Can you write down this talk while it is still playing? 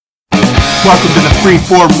Welcome to the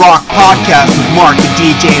Freeform Rock Podcast with Mark and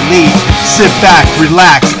DJ Lee. Sit back,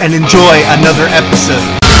 relax, and enjoy another episode.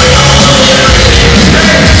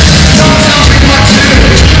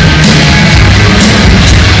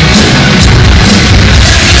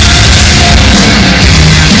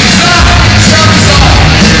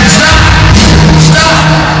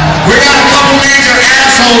 We got a couple major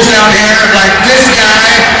assholes down here, like this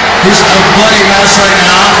guy, who's a bloody mess right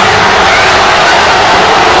now.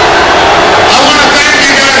 I want to thank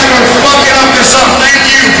you guys for fucking up this up. Thank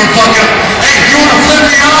you for fucking up. Hey, you want to flip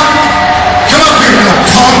me up? Come up here, little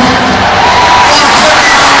punk. You want to flip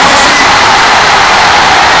me up, pussy?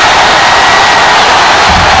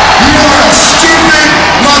 You are a stupid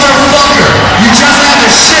motherfucker. You just had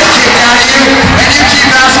the shit kicked out of you, and you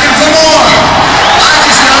keep asking for more. I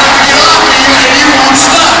just got to get off of you, and you won't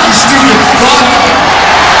stop, you stupid fuck.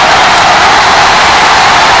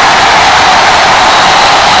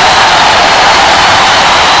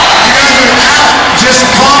 Just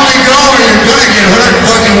calmly go or you're gonna get hurt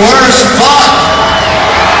fucking worse. Fuck.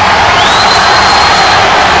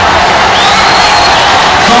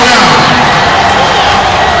 Calm down.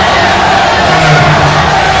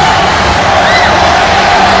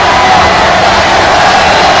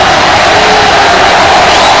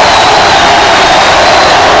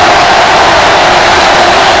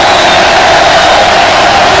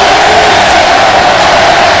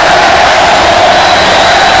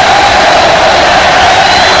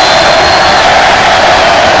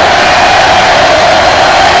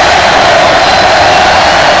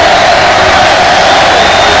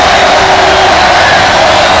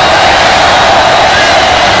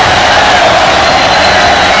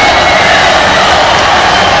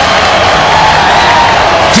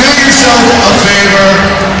 A favor.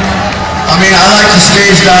 I mean, I like to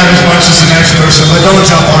stage dive as much as the next person, but don't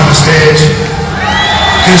jump on the stage.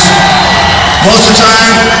 Because most of the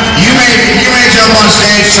time, you may jump on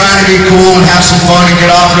stage trying to be cool and have some fun and get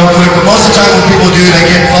off real quick, but most of the time when people do, they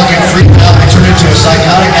get fucking freaked out. They turn into a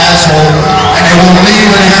psychotic asshole, and they won't leave,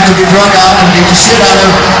 and they have to be drug out and beat the shit out of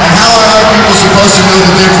them. And how are other people supposed to know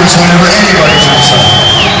the difference whenever anybody jumps up?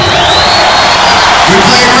 We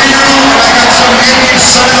play Rio, and I got some Indian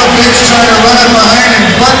son of a bitch trying to run up behind and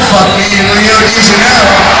butt fuck me in Rio de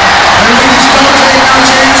Janeiro, and we just don't take no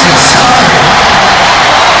chances. Sorry.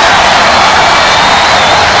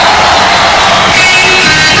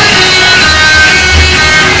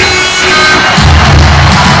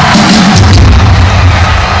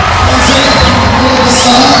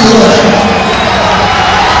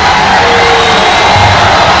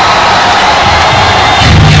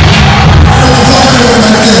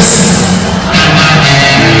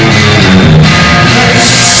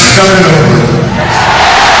 Start it over.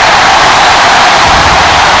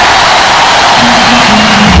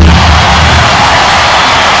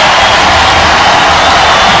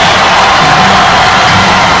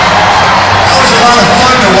 That was a lot of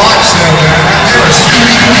fun to watch though, man. They were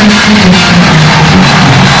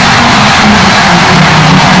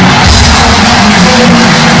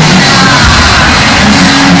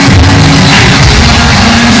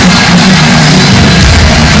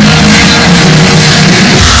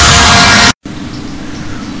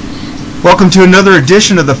Welcome to another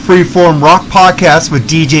edition of the Freeform Rock Podcast with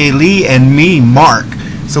DJ Lee and me, Mark.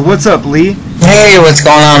 So what's up, Lee? Hey, what's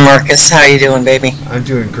going on, Marcus? How you doing, baby? I'm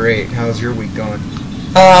doing great. How's your week going?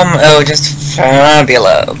 Just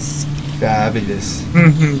fabulous. Fabulous.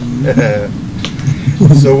 Mm-hmm.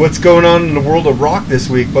 So what's going on in the world of rock this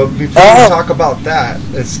week? But before we talk about that,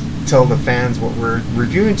 let's tell the fans what we're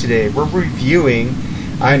reviewing today. We're reviewing,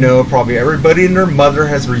 I know probably everybody and their mother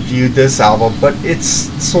has reviewed this album, but it's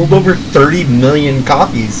sold over 30 million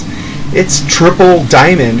copies. It's triple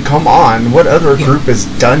diamond. Come on, what other group has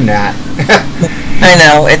done that? I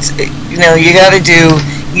know, you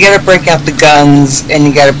gotta break out the guns, and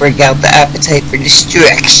you gotta break out the appetite for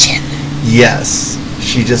destruction. Yes,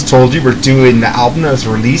 she just told you we're doing the album that was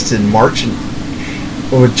released in March and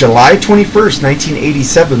July 21st,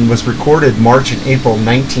 1987 was recorded March and April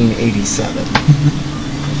 1987.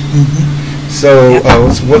 Mm-hmm. So,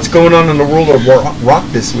 what's going on in the world of rock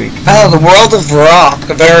this week? Oh, the world of rock,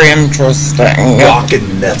 very interesting. Rock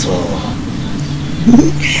and metal.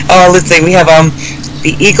 Let's see, we have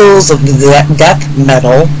the Eagles of Death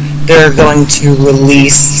Metal. They're going to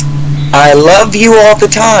release I Love You All the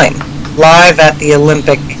Time live at the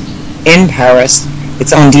Olympic in Paris.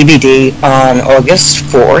 It's on DVD on August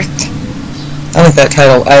 4th. I like that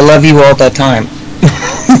title, I Love You All the Time.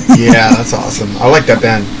 Yeah, that's awesome. I like that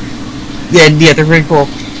band. Yeah, they're pretty cool.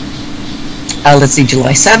 Let's see,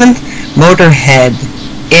 July 7th, Motorhead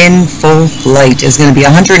In Full Flight is going to be a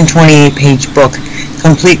 128-page book,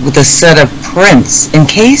 complete with a set of prints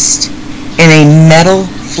encased in a metal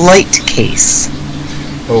flight case.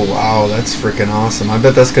 Oh wow, that's freaking awesome! I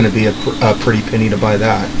bet that's going to be a pretty penny to buy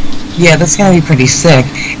that. Yeah, that's going to be pretty sick.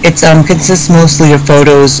 It consists mostly of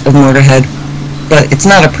photos of Motorhead, but it's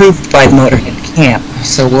not approved by Motorhead Camp,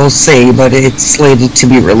 so we'll see. But it's slated to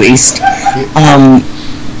be released.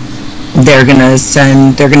 They're gonna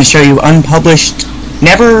show you unpublished,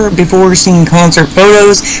 never before seen concert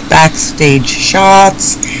photos, backstage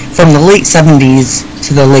shots from the late 70s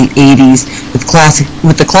to the late 80s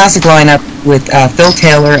with the classic lineup with Phil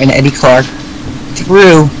Taylor and Eddie Clark,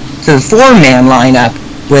 through to the four-man lineup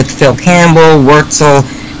with Phil Campbell, Wurzel,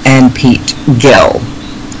 and Pete Gill.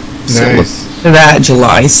 Nice. So that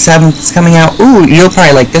July 7th is coming out. Ooh, you'll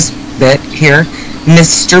probably like this bit here.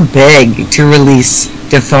 Mr. Big to release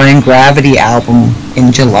Defying Gravity album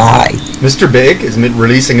in July. Mr. Big is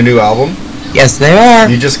releasing a new album? Yes, they are.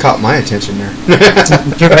 You just caught my attention there.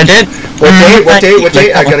 I did. What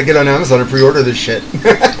date? I gotta get on Amazon and pre-order this shit.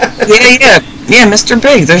 Yeah, Mr.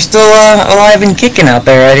 Big. They're still alive and kicking out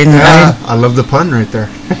there. I love the pun right there.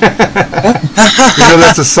 You know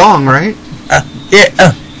that's a song, right?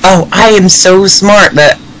 I am so smart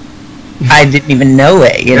that I didn't even know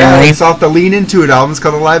it. You know, it's off the Lean Into It album. It's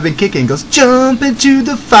called Alive and Kicking. It goes, jump into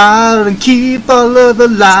the fire and keep our love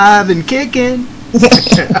alive and kicking.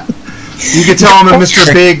 You can tell I'm a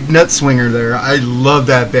Mr. Big nut swinger there. I love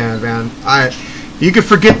that band, man. You could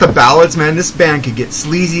forget the ballads, man. This band could get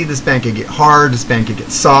sleazy. This band could get hard. This band could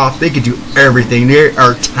get soft. They could do everything. They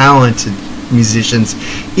are talented musicians.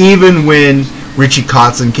 Even when Richie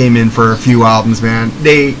Kotzen came in for a few albums, man,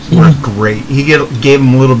 they were great. He gave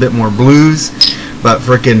them a little bit more blues, but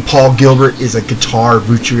frickin' Paul Gilbert is a guitar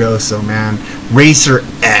virtuoso, man. Racer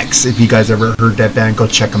X, if you guys ever heard that band, go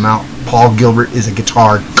check them out. Paul Gilbert is a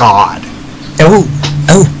guitar god. Oh,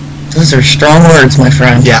 those are strong words, my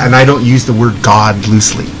friend. Yeah, and I don't use the word God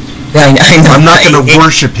loosely. Yeah, I know. I'm not going to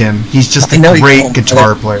worship him. He's just a great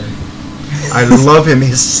guitar player. I love him.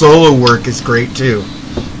 His solo work is great, too.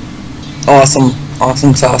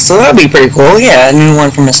 Awesome sauce. So that'll be pretty cool. Yeah, a new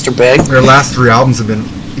one from Mr. Big. Their last 3 albums have been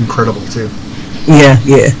incredible, too. Yeah,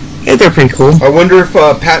 they're pretty cool. I wonder if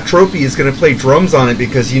Pat Tropy is going to play drums on it,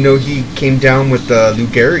 because, he came down with Lou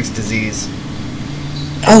Gehrig's disease.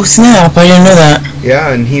 Oh, snap. I didn't know that.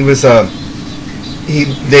 Yeah, and he was,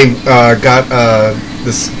 they got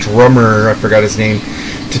this drummer, I forgot his name,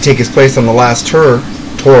 to take his place on the last tour.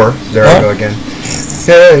 There I go again.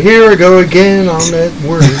 Yeah, here I go again on that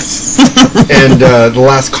word. And the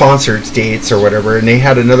last concert dates or whatever, and they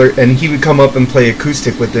had and he would come up and play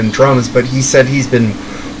acoustic with them drums, but he said he's been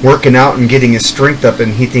working out and getting his strength up,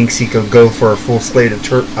 and he thinks he could go for a full slate of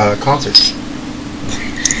concerts.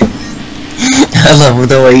 I love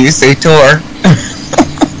the way you say tour.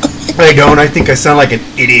 I don't. I think I sound like an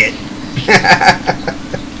idiot.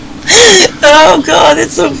 Oh God,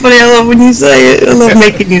 it's so funny. I love when you say it. I love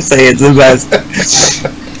making you say it. It's the best.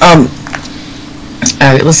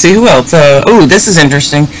 Alright, let's see who else. This is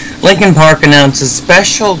interesting. Linkin Park announces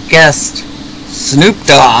special guest Snoop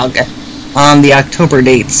Dogg on the October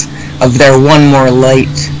dates of their One More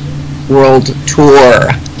Light World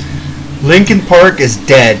Tour. Linkin Park is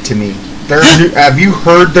dead to me. Have you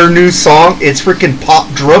heard their new song? It's freaking Pop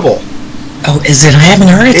Dribble. Oh, is it? I haven't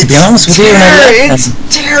heard it, to be honest with you. It's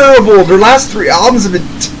terrible. Their last 3 albums have been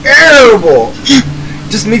terrible.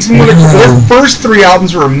 Just makes me want to. Their first 3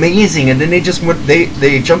 albums were amazing, and then they just went.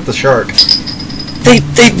 They jumped the shark. They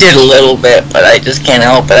did a little bit, but I just can't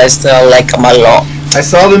help it. I still like them a lot. I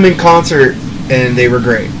saw them in concert, and they were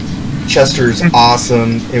great. Chester's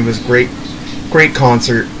awesome. It was great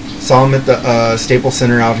concert. Saw them at the Staples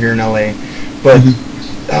Center out here in LA, but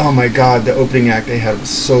oh my God, the opening act they had was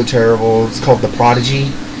so terrible. It's called The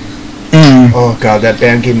Prodigy. Oh God, that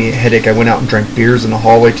band gave me a headache. I went out and drank beers in the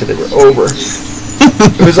hallway till they were over.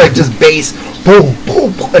 It was like just bass, boom,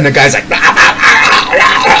 boom, boom, and the guy's like,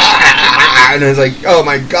 and I was like, oh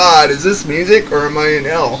my God, is this music or am I in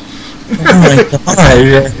hell? Oh my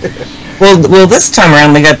God. Well, this time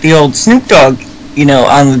around they got the old Snoop Dogg,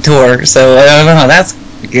 on the tour. So I don't know how that's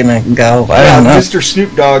gonna go. I don't know. Mr.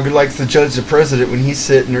 Snoop Dogg, who likes to judge the president when he's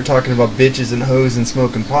sitting there talking about bitches and hoes and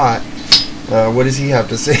smoking pot. What does he have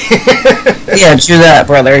to say? Yeah, true that,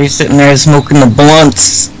 brother. He's sitting there smoking the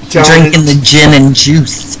blunts, drinking the gin and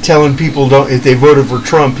juice, telling people if they voted for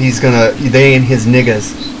Trump, they and his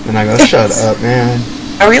niggas. And I go, shut up, man.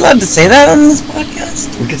 Are we allowed to say that on this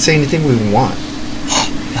podcast? We can say anything we want.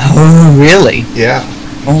 Oh, really? Yeah.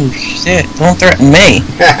 Oh shit! Don't threaten me.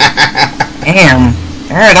 Damn.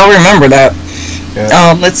 All right, I'll remember that.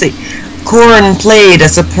 Yeah. Let's see. Korn played a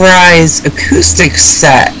surprise acoustic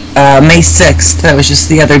set May 6th, that was just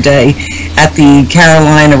the other day, at the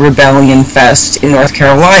Carolina Rebellion Fest in North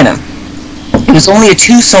Carolina. It was only a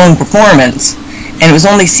 2-song performance, and it was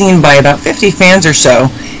only seen by about 50 fans or so,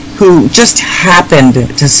 who just happened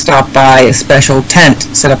to stop by a special tent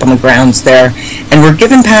set up on the grounds there, and were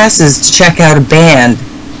given passes to check out a band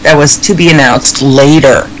that was to be announced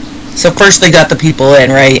later. So first they got the people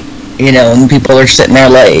in, right? You know, and people are sitting there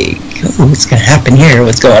like, oh, what's going to happen here?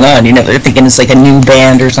 What's going on? You know, they're thinking it's like a new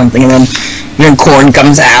band or something, and then Korn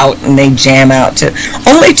comes out and they jam out to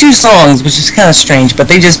only 2 songs, which is kind of strange, but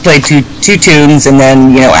they just played two tunes, and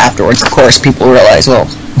then, you know, afterwards, of course, people realize, well,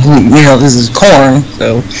 you know, this is Korn,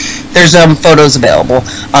 so there's photos available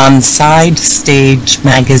on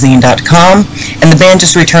SideStageMagazine.com, and the band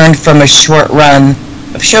just returned from a short run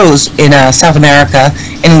of shows in South America,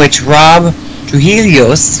 in which Rob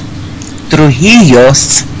Trujillo's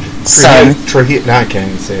son. Trujillo. No, I can't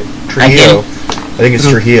even say it. Trujillo. I think it's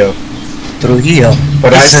Trujillo. Trujillo.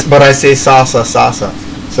 But I say salsa.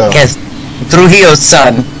 So. Yes, Trujillo's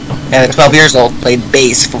son, 12 years old, played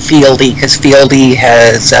bass for Fieldy, because Fieldy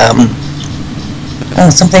has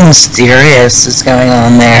something mysterious is going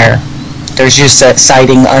on there. There's just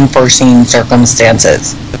citing unforeseen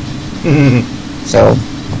circumstances. So,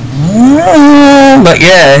 but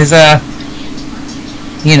yeah, his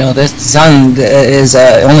you know, this son is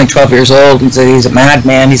only 12 years old. He's a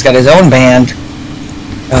madman. He's got his own band.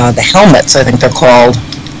 The Helmets, I think they're called.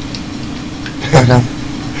 But,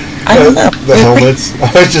 I don't know. The Helmets.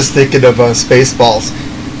 I was just thinking of Spaceballs.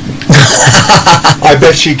 I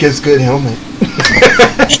bet she gives good helmet.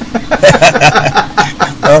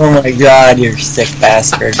 Oh my God, you're a sick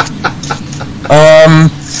bastard.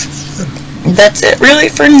 That's it really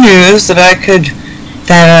for news that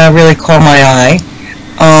really caught my eye.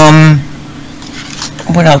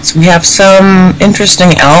 What else? We have some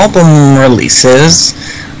interesting album releases.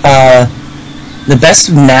 The Best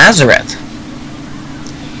of Nazareth.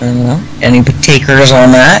 I don't know. Any takers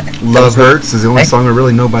on that? Love Hurts is the only song I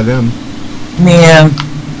really know by them. Yeah.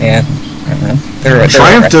 I don't know.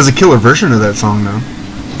 Triumph does a killer version of that song, though.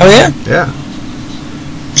 Oh, yeah? Yeah.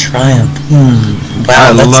 Triumph. Wow,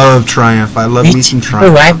 I love Triumph. I love me some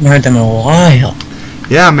Triumph. Oh, I haven't heard them in a while.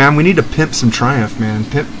 Yeah, man, we need to pimp some Triumph, man.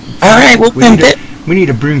 Alright, we'll pimp it. We need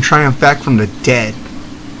to bring Triumph back from the dead.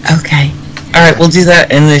 Okay. Alright, we'll do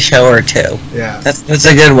that in the show or two. Yeah. That's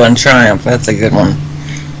a good one, Triumph. That's a good one.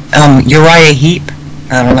 Uriah Heep.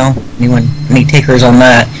 I don't know. Any takers on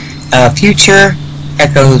that? Future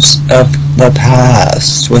Echoes of the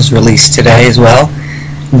Past was released today as well.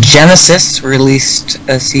 Genesis released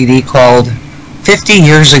a CD called 50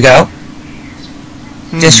 Years Ago.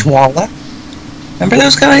 Dishwalla. Remember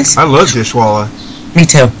those guys? I love Dishwalla. Me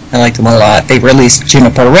too. I like them a lot. They released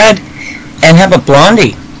Juniper Red, and have a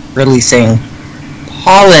Blondie releasing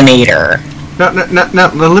Pollinator. Now,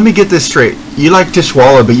 let me get this straight. You like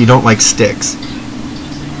Dishwalla, but you don't like Styx.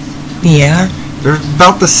 Yeah. They're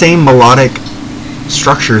about the same melodic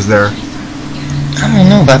structures there. I don't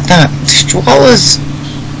know about that. Dishwalla's...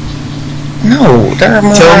 No, they're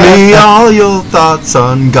more... Tell me all your thoughts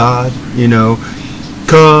on God, you know.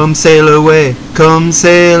 Come sail away,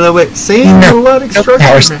 same melodic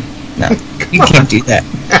structure. No, you can't do that.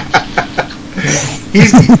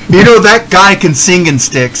 You know, that guy can sing in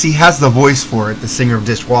Styx. He has the voice for it, the singer of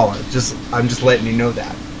Dishwalla. I'm just letting you know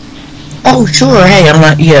that. Oh, sure. Hey, I'm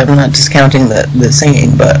not discounting the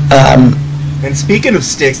singing, but And speaking of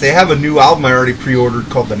Styx, they have a new album I already pre-ordered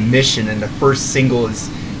called The Mission, and the first single is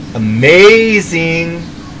amazing.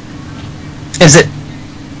 Is it?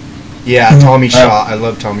 Yeah, Tommy Shaw. I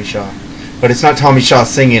love Tommy Shaw. But it's not Tommy Shaw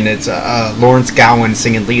singing, it's Lawrence Gowan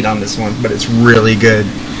singing lead on this one, but it's really good.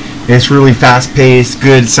 It's really fast-paced,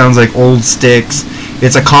 good, sounds like old Styx.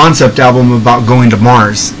 It's a concept album about going to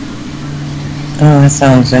Mars. Oh, that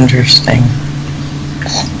sounds interesting.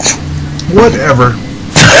 Whatever.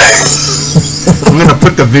 I'm going to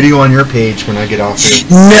put the video on your page when I get off here.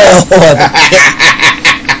 No!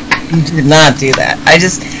 You did not do that. I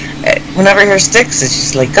just... Whenever I hear Styx, it's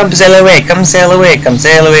just like, come sail away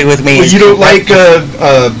with me. Well, you don't like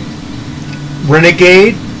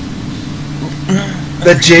Renegade?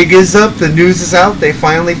 The jig is up, the news is out, they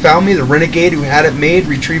finally found me, the renegade who had it made,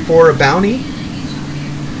 retrieved for a bounty?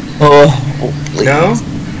 Oh, please. No?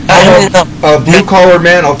 I don't know. Blue collar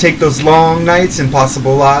man, I'll take those long nights,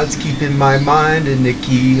 impossible odds, keeping my mind in the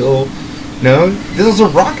keyhole. No? Those are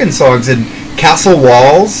rockin' songs, and Castle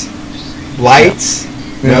Walls, Lights,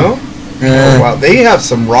 no? Oh, wow, they have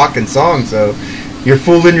some rockin' songs, though. You're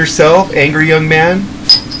Fooling Yourself, Angry Young Man.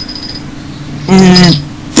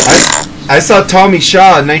 I saw Tommy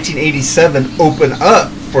Shaw in 1987 open up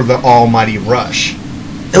for the almighty Rush.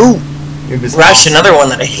 Ooh, It was Rush, awesome. another one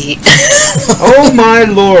that I hate. Oh my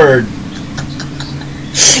lord!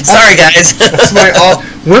 Sorry, guys. That's my all.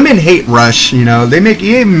 Women hate Rush. You know,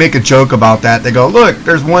 you even make a joke about that. They go, "Look,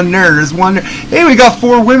 there's one there. There's one there. Hey, we got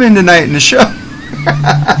 4 women tonight in the show."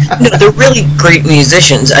 No, they're really great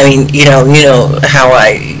musicians. I mean, you know how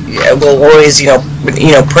I will always,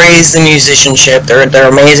 praise the musicianship. They're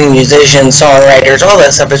amazing musicians, songwriters, all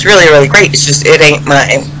that stuff. It's really, really great. It's just it ain't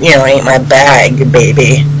my bag,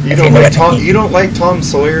 baby. You don't like Tom? You don't like Tom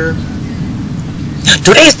Sawyer?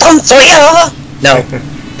 Today's Tom Sawyer. No.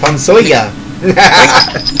 Tom Sawyer.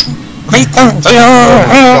 Tom Sawyer. Oh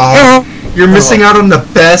my God. You're missing out on the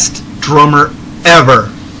best drummer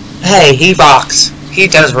ever. Hey, he rocks. He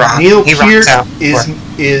does rock. Neil he Peart rocks out.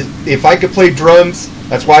 is if I could play drums,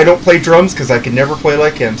 that's why I don't play drums, because I could never play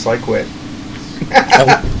like him, so I quit.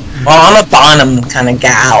 Well, I'm a Bonham kind of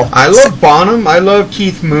gal. I love Bonham. I love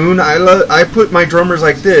Keith Moon. I put my drummers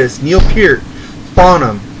like this: Neil Peart,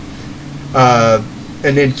 Bonham,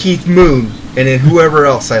 and then Keith Moon, and then whoever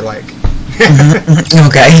else I like.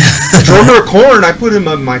 Okay. Drummer Korn, I put him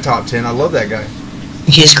in my top 10. I love that guy.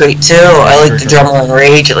 He's great too. I like the drummer on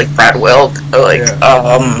Rage. I like Brad Wilk. I like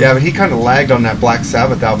Yeah, but he kind of lagged on that Black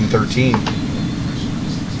Sabbath album 13.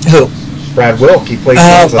 who? Brad Wilk, he played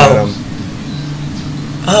songs on him.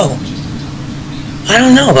 Oh. I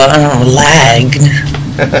don't know, but lagged.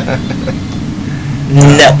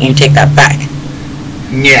 No, you take that back.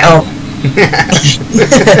 Yeah. Oh.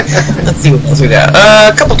 Let's see what else we got.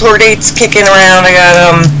 A couple tour dates kicking around. I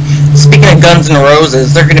got speaking of Guns N'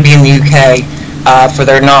 Roses, they're going to be in the UK for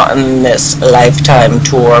their Not in This Lifetime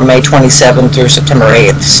tour, May 27th through September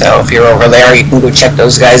 8th. So if you're over there, you can go check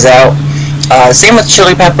those guys out. Same with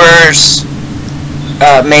Chili Peppers,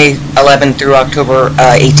 May 11th through October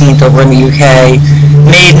 18th over in the UK.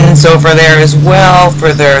 Maiden's over there as well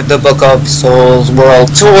for the Book of Souls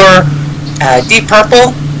World Tour. Deep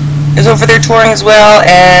Purple is over there touring as well,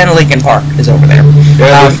 and Linkin Park is over there.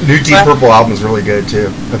 Yeah, the new Deep Purple album is really good too.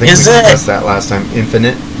 I think we discussed that last time.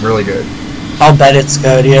 Infinite, really good. I'll bet it's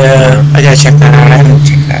good, yeah. I gotta check that out. I haven't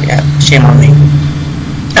checked that yet. Shame on me.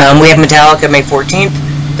 We have Metallica May 14th.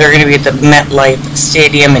 They're gonna be at the MetLife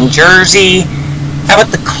Stadium in Jersey. How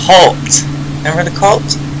about the Cult? Remember the Cult?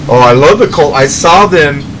 Oh, I love the Cult. I saw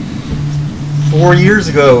them 4 years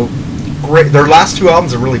ago. Great. Their last 2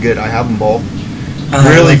 albums are really good. I have them both.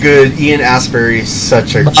 Really good. Ian Astbury is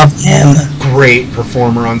such a great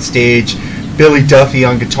performer on stage. Billy Duffy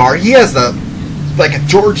on guitar. He has like a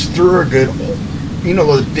George Thorogood,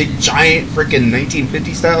 the big giant freaking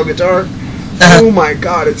 1950 style guitar. Oh my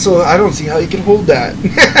God! I don't see how you can hold that.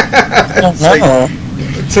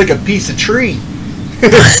 It's like a piece of tree.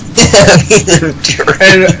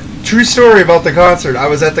 And true story about the concert. I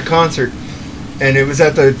was at the concert. And it was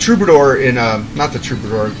at the Troubadour in, not the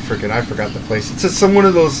Troubadour, I forgot the place. It's just one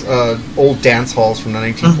of those old dance halls from the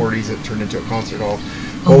 1940s that turned into a concert hall.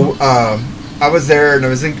 Well, I was there, and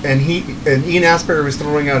and Ian Astbury was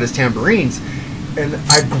throwing out his tambourines, and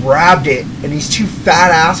I grabbed it, and these 2 fat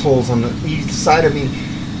assholes on each side of me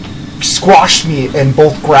squashed me and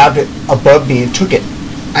both grabbed it above me and took it.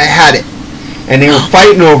 I had it, and they were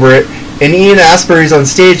fighting over it, and Ian Astbury's on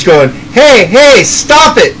stage going, "Hey,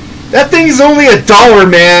 stop it! That thing's only $1,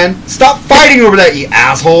 man. Stop fighting over that, you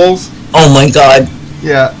assholes." Oh my God.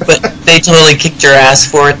 Yeah. But they totally kicked your ass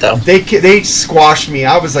for it, though. They squashed me.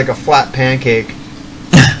 I was like a flat pancake.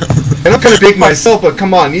 And I'm kind of big myself, but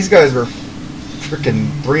come on, these guys were freaking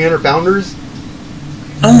 300 pounders.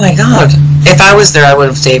 Oh my God. If I was there, I would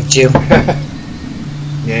have saved you.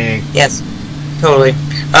 Yang. Yes, totally.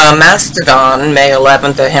 Mastodon, May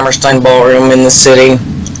 11th at Hammerstein Ballroom in the city.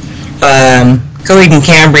 Coheed and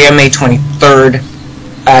Cambria, May 23rd,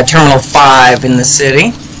 Terminal 5 in the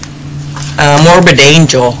city. Morbid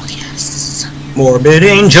Angel, yes, Morbid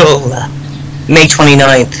Angel, May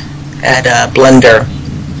 29th at Blender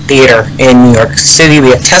Theater in New York City. We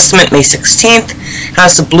have Testament, May 16th,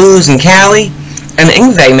 House of Blues in Cali, and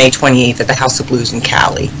Yngwie, May 28th at the House of Blues in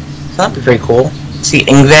Cali. So that'd be very cool. See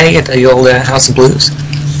Yngwie at the old House of Blues.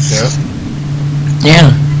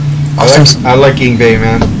 Yeah. Awesome. I like Yngwie,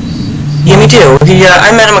 man. Yeah, me too.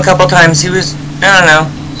 I met him a couple times. He was, I don't know,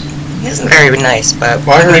 he isn't very nice, but...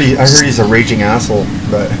 Well, I heard he's a raging asshole,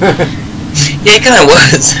 but... Yeah, he kind of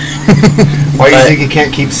was. Why do you think he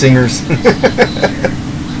can't keep singers?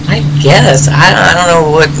 I guess. I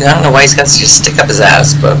don't know why he's got to just stick up his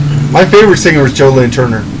ass, but... My favorite singer was Joe Lynn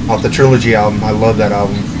Turner off the Trilogy album. I love that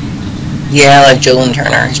album. Yeah, I like Joe Lynn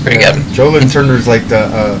Turner. He's pretty good. Joe Lynn Turner's like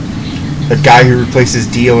the the guy who replaces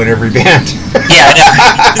Dio in every band. Yeah,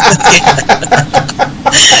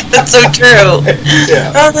 that's so true.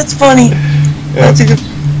 Yeah. Oh, that's funny. Yeah. That's a good.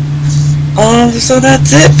 So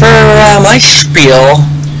that's it for my spiel.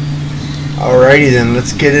 Alrighty then,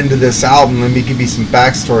 let's get into this album. Let me give you some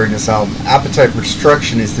backstory in this album. Appetite for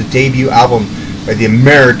Destruction is the debut album by the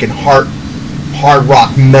American hard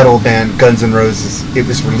rock metal band Guns N' Roses. It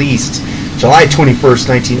was released July 21st,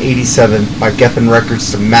 1987 by Geffen Records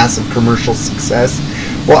to massive commercial success.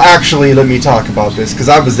 Well, actually, let me talk about this, because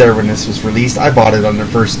I was there when this was released. I bought it on the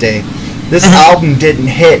first day. This album didn't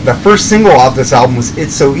hit. The first single off this album was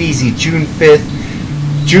It's So Easy, June 15th,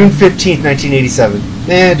 1987.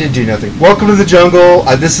 It didn't do nothing. Welcome to the Jungle.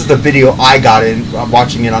 This is the video I got in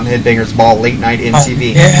watching it on Headbangers Ball late night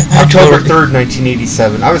MTV. October 3rd,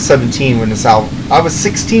 1987. I was 17 when this album. I was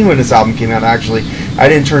 16 when this album came out. Actually, I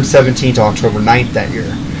didn't turn 17 till October 9th that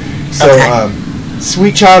year. So,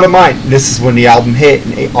 Sweet Child of Mine. This is when the album hit,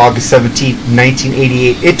 August 17th,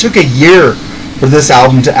 1988. It took a year for this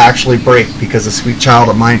album to actually break because of Sweet Child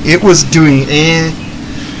of Mine. It was doing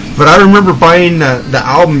but I remember buying the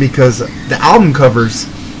album because the album covers.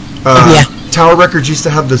 Tower Records used to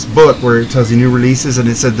have this book where it tells you new releases, and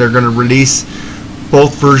it said they're going to release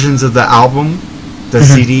both versions of the album, the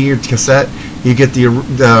CD or cassette. You get the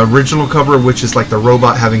original cover, which is like the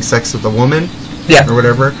robot having sex with a woman, or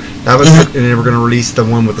whatever. That was, and they were going to release the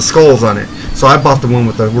one with the skulls on it. So I bought the one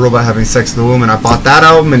with the robot having sex with a woman. I bought that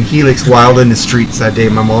album and Helix Wild in the Streets that day.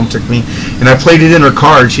 My mom took me, and I played it in her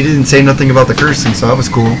car. She didn't say nothing about the cursing, so that was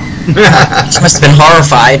cool. She must have been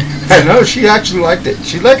horrified. I know, she actually liked it.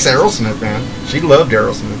 She likes Aerosmith, man. She loved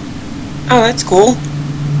Aerosmith. Oh, that's cool.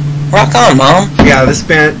 Rock on, Mom. Yeah, this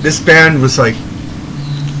band was like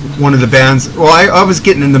one of the bands. Well, I was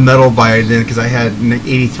getting into metal by then because I had an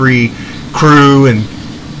 '83 Crew and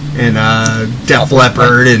Def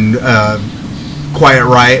Leppard and Quiet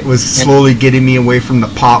Riot was slowly getting me away from the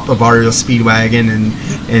pop of REO Speedwagon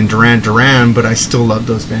and Duran Duran, but I still love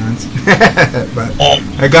those bands. But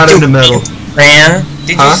I got into metal. Duran?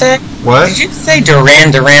 Did you say? What? Did you say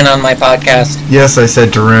Duran Duran on my podcast? Yes, I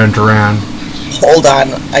said Duran Duran. Hold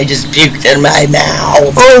on, I just puked in my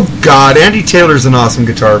mouth. Oh God, Andy Taylor's an awesome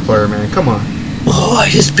guitar player, man. Come on. Oh, I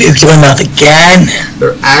just puked in my mouth again.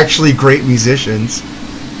 They're actually great musicians.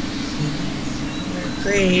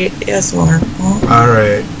 Great, yes, Mark.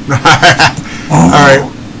 Alright.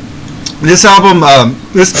 Alright. This album,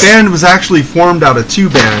 this band was actually formed out of two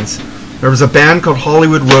bands. There was a band called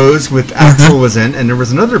Hollywood Rose with Axl was in, and there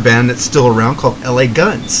was another band that's still around called LA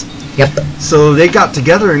Guns. Yep. So they got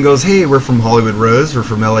together and goes, hey, we're from Hollywood Rose, we're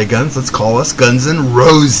from LA Guns, let's call us Guns N'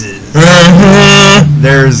 Roses.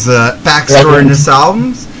 There's backstory in this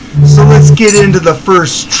album. So let's get into the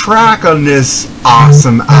first track on this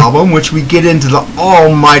awesome album, which we get into the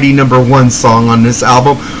almighty #1 song on this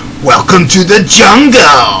album, Welcome to the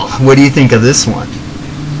Jungle. What do you think of this one?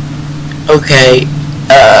 Okay,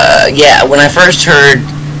 yeah, when I first heard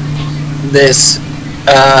this,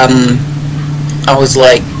 I was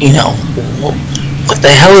like, what the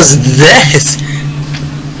hell is this?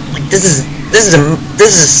 Like, this is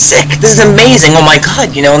sick. This is amazing. Oh my god,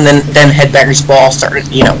 and then Headbangers Ball started,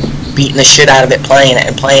 beating the shit out of it, playing it.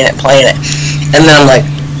 And then I'm like,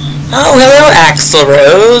 oh, hello, Axl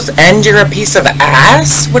Rose, and you're a piece of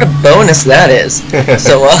ass? What a bonus that is.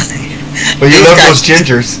 So, well, you love those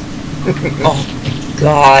gingers. Oh,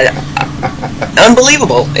 God.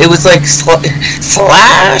 Unbelievable. It was like,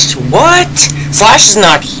 Slash, what? Slash is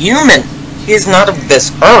not human. He is not of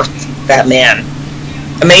this earth, that man.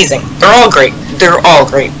 Amazing. They're all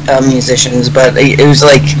great musicians, but it was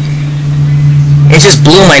like, it just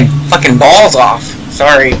blew my fucking balls off.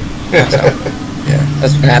 Sorry. So, yeah,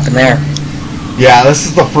 that's what happened there. Yeah, this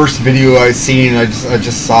is the first video I seen. I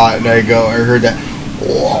just saw it and I heard that,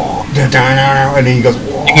 and then he goes,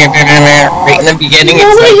 right in the beginning, you know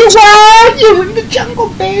it's what like, you want? You're in the jungle,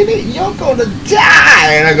 baby. You're gonna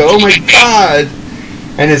die. And I go, oh my god.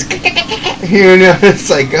 And it's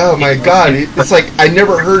like, oh my god. It's like I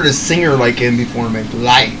never heard a singer like him before in my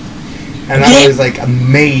life. And I was like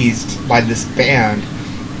amazed by this band.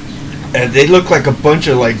 And they look like a bunch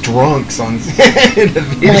of like drunks in the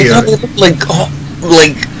video. Oh my god, they look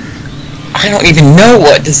like I don't even know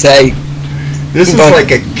what to say. This is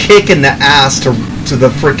like a kick in the ass to the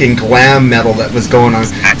freaking glam metal that was going on.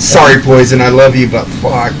 Sorry, Poison, I love you, but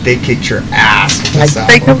fuck, they kicked your ass with this album.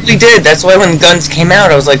 They totally did. That's why when Guns came out,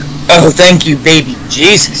 I was like, oh, thank you, baby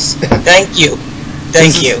Jesus. Thank you.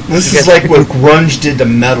 Thank you. This is like what grunge did to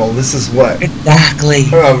metal. This is what exactly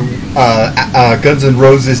Guns N'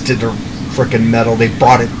 Roses did to freaking metal. They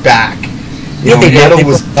brought it back. Yeah, metal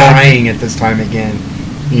was dying at this time again.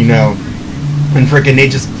 And freaking they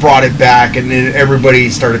just brought it back, and then everybody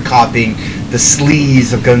started copying the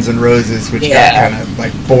sleaze of Guns N' Roses, which got kind of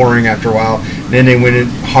like boring after a while. And then they went in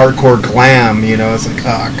hardcore glam, you know. It's like,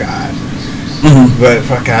 oh god. Mm-hmm. But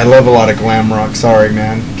fucking, I love a lot of glam rock. Sorry,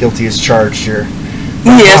 man, guilty as charged here.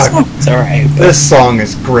 Yes, it's all right. This song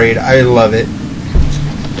is great. I love it.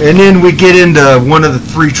 And then we get into one of the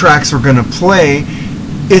 3 tracks we're gonna play.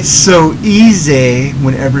 It's so easy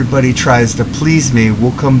when everybody tries to please me.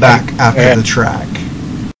 We'll come back after the track.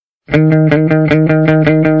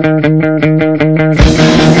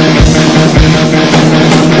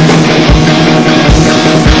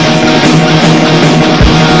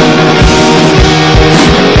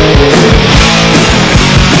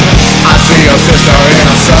 I see your sister in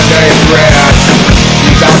a Sunday dress.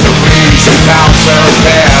 She's out to read, she pounds her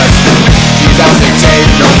best. She's out to take,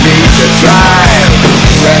 no need to drive.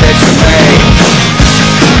 Ready to make.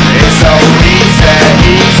 It's so easy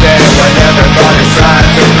when everybody's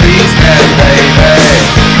trying to please me, baby.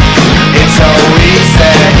 It's so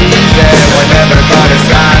easy when everybody's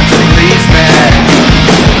trying to please me.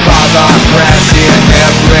 Cars are crashing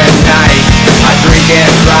every night. I drink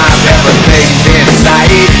and drive, everything's in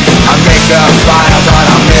sight. I make the fire, but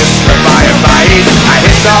I miss the firefight. I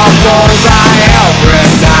hit the bullseye every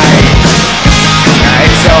night.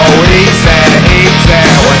 It's so easy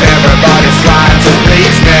when everybody's trying to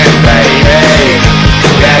please me, baby.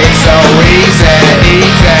 Yeah, it's so easy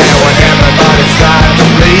when everybody's trying to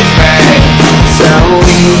please me. So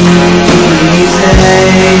easy,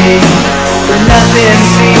 but nothing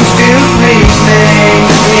seems to please me.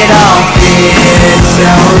 It all fits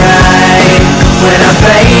alright when I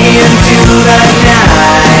fade into the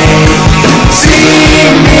night. See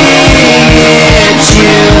me hit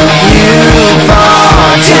you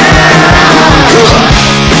fall down.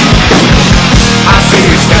 I see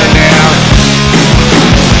you stand there.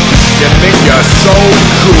 You think you're so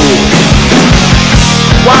cool.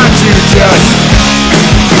 Why don't you just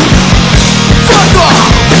fuck off?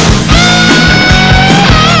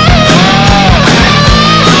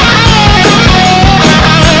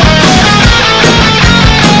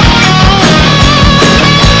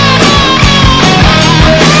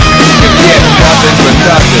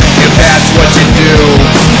 Nothing, if that's what you do.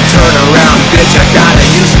 Turn around, bitch, I got a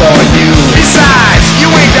use for you. Besides, you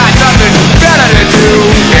ain't got nothing better to do,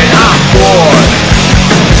 and I'm bored.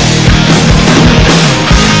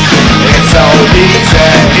 It's so easy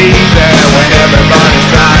when everybody's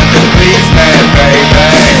trying to please me,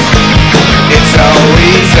 baby. It's so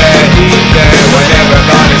easy when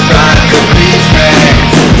everybody's trying to please me.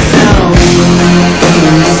 So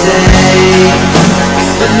easy,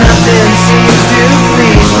 but nothing seems to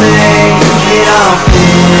please me. It all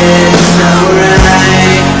fits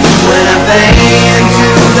alright when I fade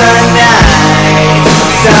into the night.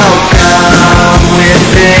 So come with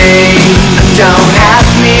me. Don't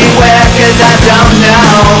ask me where, 'cause I don't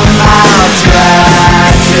know. I'll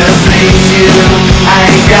try to please you. I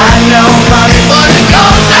ain't got no money, but it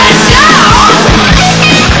goes to show.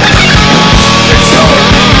 It's so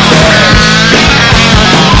easy.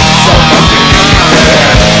 So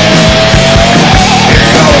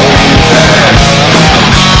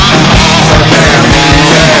fucking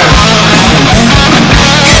easy.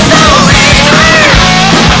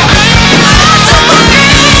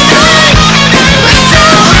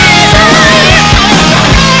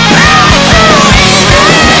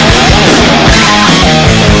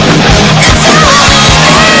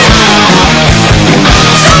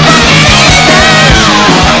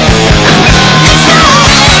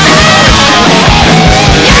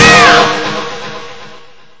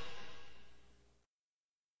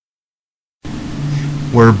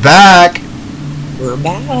 We're back. We're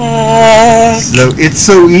back. So it's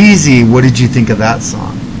so easy. What did you think of that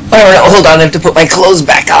song? Alright, hold on, I have to put my clothes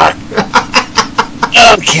back on.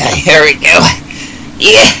 Okay, here we go.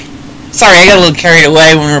 Yeah. Sorry, I got a little carried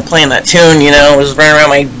away when we were playing that tune, you know. I was running around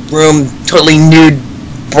my room totally nude,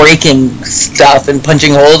 breaking stuff and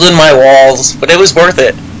punching holes in my walls, but it was worth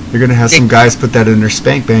it. You're going to have some guys put that in their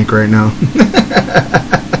spank bank right now.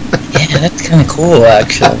 Yeah, that's kind of cool,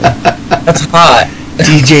 actually. That's hot.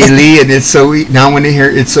 DJ Lee, and it's so now when they hear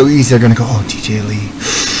It's So Easy, they're gonna go, oh, DJ Lee,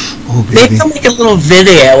 oh baby. Maybe I'll make a little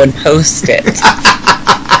video and post it.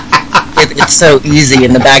 It's so easy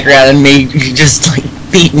in the background, and me just like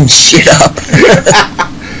beating shit up.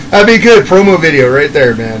 That'd be good. Promo video right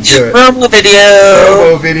there, man. Do it. Promo video.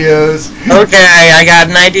 Promo videos. Okay, I got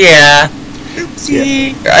an idea.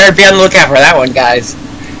 Oopsie. Yeah. Be on the lookout for that one, guys.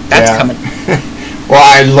 That's coming. Well,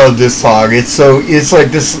 I love this song. It's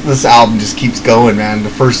like this album just keeps going, man. The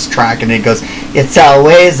first track and it goes, it's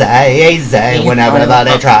always easy when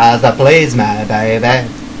everybody tries to please my baby.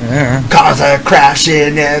 Cars are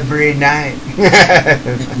crashing every night.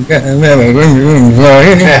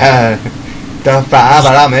 The fire,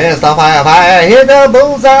 but I miss the fire. Hit the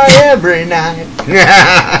bullseye every night.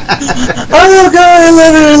 Oh God, I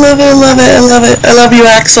love it. I love you,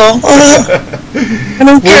 Axel. I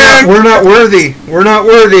don't care. We're not worthy.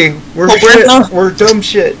 We're shit. We're dumb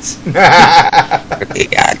shits.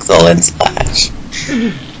 Axel and Slash.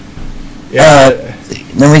 Yeah.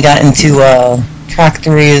 Then we got into track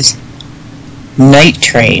 3 is Night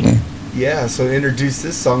Train. Yeah, so introduce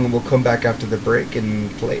this song and we'll come back after the break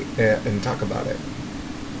and play and talk about it.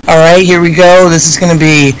 Alright, here we go. This is going to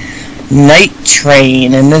be Night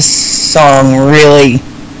Train, and this song really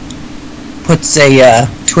puts a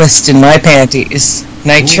twist in my panties.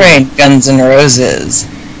 Night Train, Guns N' Roses.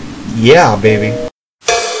 Yeah, baby.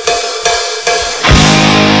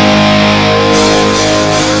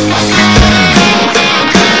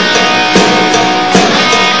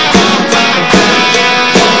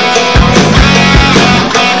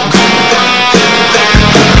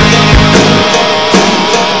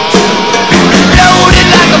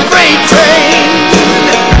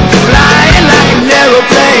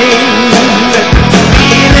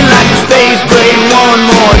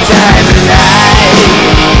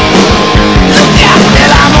 Look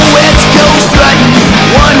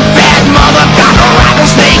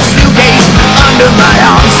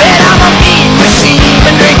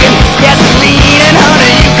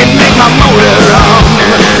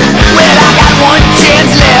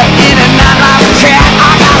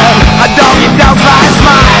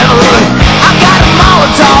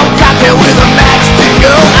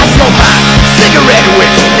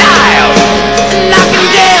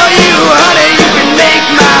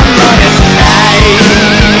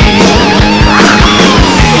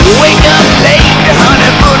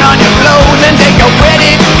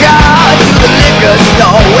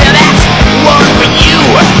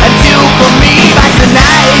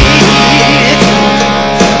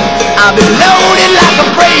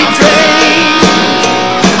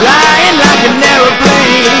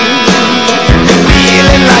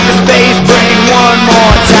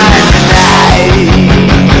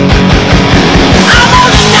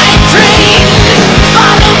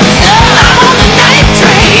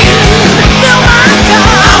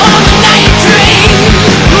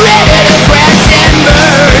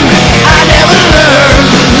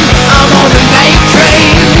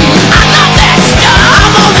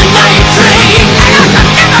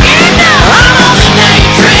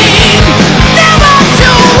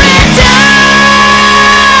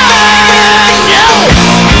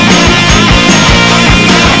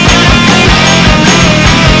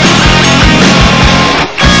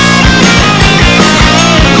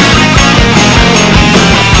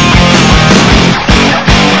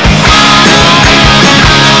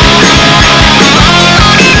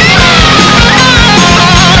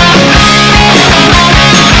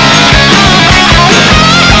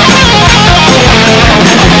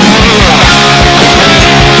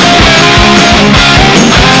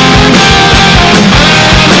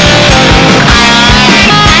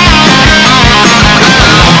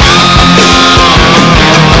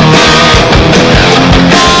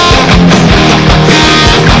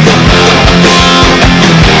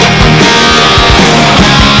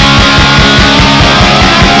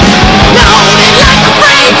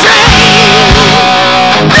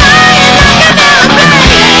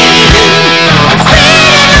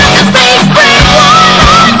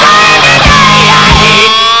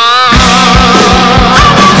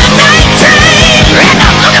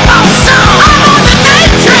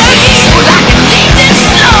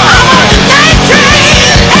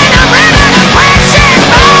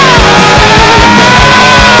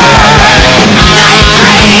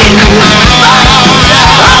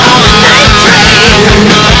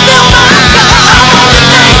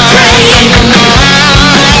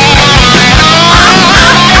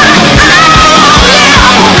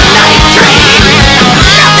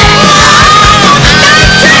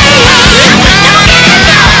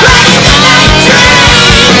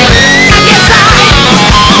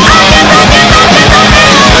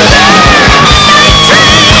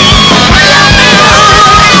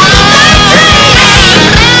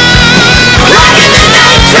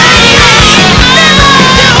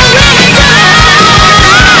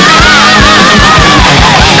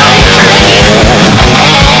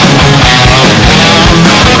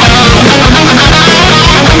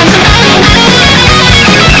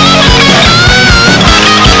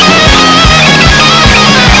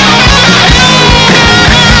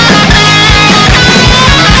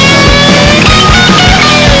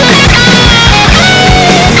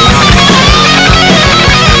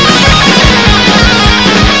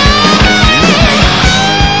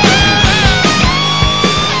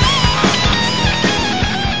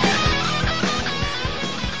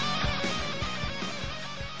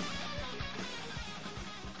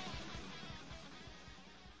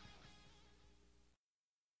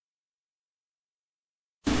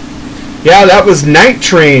Yeah, that was Night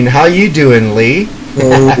Train. How you doing, Lee?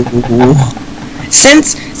 Oh.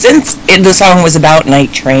 Since the song was about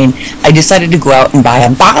Night Train, I decided to go out and buy a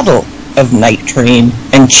bottle of Night Train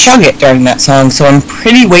and chug it during that song, so I'm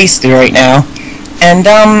pretty wasted right now. And,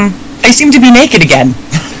 I seem to be naked again.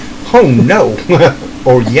 Oh, no.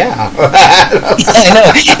 Oh, yeah. I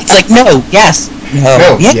know. It's like, no, yes,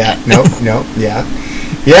 no, yeah, no, yeah.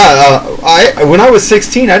 Yeah, when I was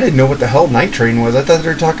 16, I didn't know what the hell Night Train was. I thought they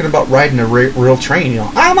were talking about riding a real train,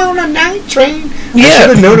 I'm on a night train. Yeah. I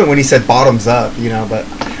should have known it when he said bottoms up, but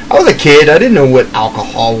I was a kid. I didn't know what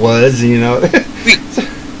alcohol was, No,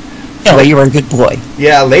 you were a good boy.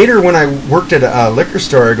 Yeah, later when I worked at a liquor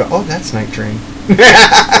store, I go, oh, that's Night Train.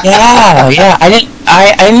 Yeah.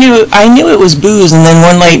 I knew it was booze, and then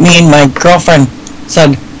one night me and my girlfriend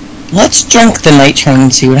said, let's drink the Night Train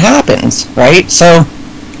and see what happens, right? So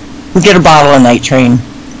we get a bottle of Night Train,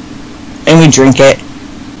 and we drink it,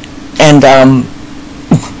 and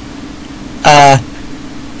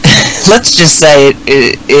let's just say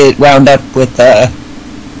it wound up with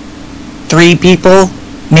 3 people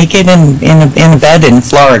naked in a bed in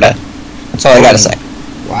Florida. That's all I gotta say.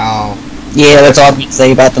 Wow. Yeah, that's all I can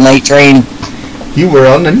say about the Night Train. You were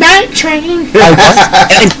on the Night Train. I was.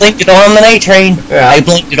 I blinked it all on the Night Train. Yeah. I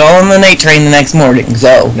blinked it all on the Night Train the next morning.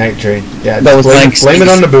 So Night Train. Yeah. That was blame, my blame it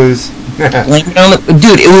on the booze. blink it on the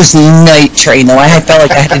dude. It was the Night Train though. I felt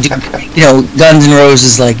like I had to do, Guns N'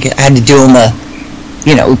 Roses. Like I had to do them a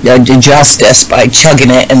justice by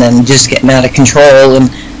chugging it and then just getting out of control. And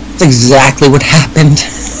that's exactly what happened.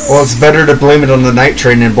 Well, it's better to blame it on the Night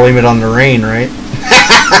Train than blame it on the rain, right?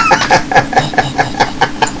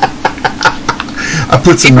 I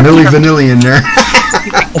put some Milli Vanilli in there.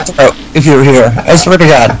 If you were here, I swear to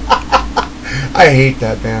God. I hate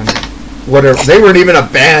that band. Whatever. They weren't even a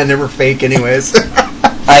band. They were fake anyways.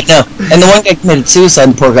 I know. And the one guy committed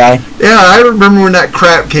suicide, poor guy. Yeah, I remember when that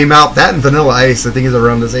crap came out. That and Vanilla Ice, I think, is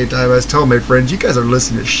around the same time. I was telling my friends, you guys are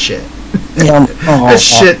listening to shit. Yeah, That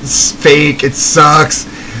shit's fake. It sucks.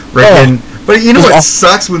 Freaking. But you know what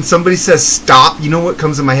sucks when somebody says stop? You know what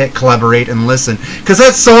comes in my head? Collaborate and listen. Because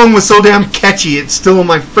that song was so damn catchy. It's still in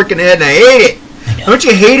my freaking head, and I hate it. Don't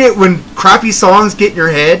you hate it when crappy songs get in your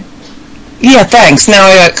head? Yeah, thanks. Now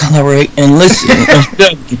I got to collaborate and listen.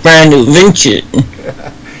 Brand new venture.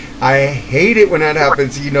 I hate it when that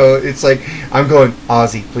happens. It's like I'm going,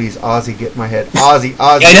 Ozzy, please, Ozzy, get in my head. Ozzy.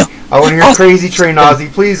 I want to hear Crazy Train, Ozzy,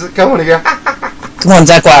 please, come on here. Come on,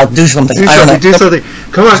 Zach Wild, do something. Do something.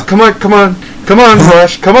 Come on,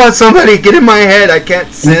 Rush. Come on, somebody, get in my head. I can't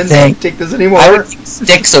take this anymore. I would take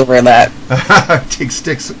Sticks over that. Take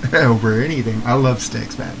Sticks over anything. I love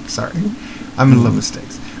Sticks, man. Sorry. I'm in love with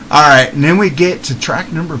Sticks. All right, and then we get to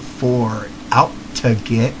track number 4, Out to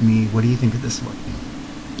Get Me. What do you think of this one?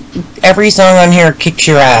 Every song on here kicks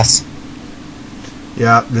your ass.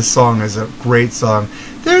 Yeah, this song is a great song.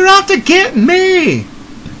 They're out to get me.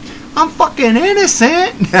 I'm fucking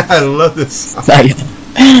innocent. I love this song.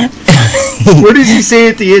 What does he say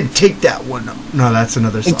at the end? Take that one. No, that's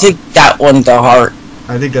another song. Take that one to heart.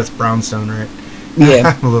 I think that's Brownstone, right? Yeah.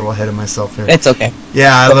 I'm a little ahead of myself there. It's okay.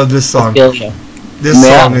 Yeah, I love this song. This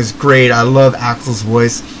song is great. I love Axl's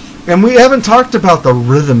voice. And we haven't talked about the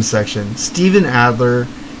rhythm section. Steven Adler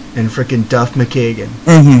and frickin' Duff McKagan.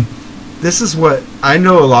 Mm-hmm. This is what I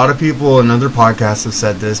know. A lot of people in other podcasts have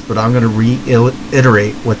said this, but I'm going to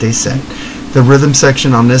reiterate what they said. The rhythm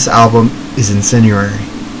section on this album is incendiary.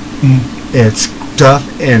 Mm. It's Duff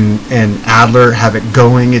and Adler have it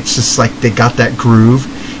going. It's just like they got that groove.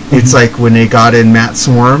 Mm-hmm. It's like when they got in Matt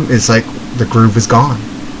Swarm, it's like the groove is gone.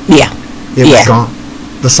 Yeah. It was gone.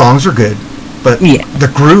 The songs are good, but the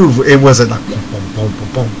groove, it wasn't like boom, boom, boom,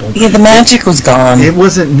 boom, boom, boom. Yeah, the magic was gone. It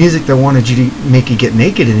wasn't music that wanted you to make you get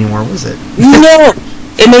naked anymore, was it? No.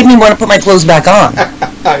 It made me want to put my clothes back on.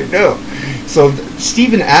 I know. So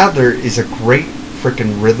Steven Adler is a great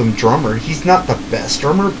freaking rhythm drummer. He's not the best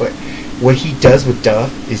drummer, but what he does with Duff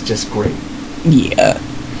is just great. Yeah,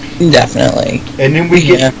 definitely. And then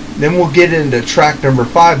we'll get into track number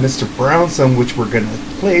 5, Mr. Brownstone, which we're gonna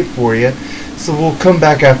play for you. So we'll come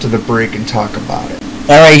back after the break and talk about it.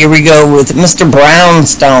 All right, here we go with Mr.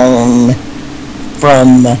 Brownstone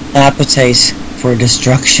from Appetite for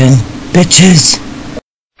Destruction, bitches.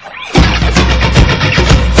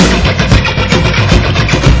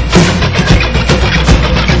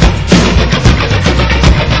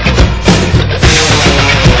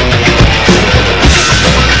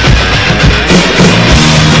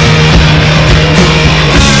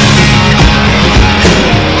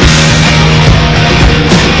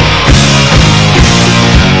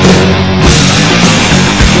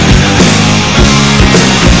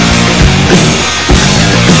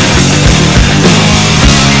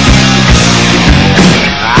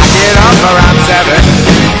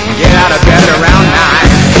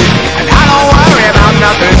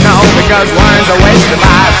 a waste of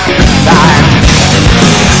my time.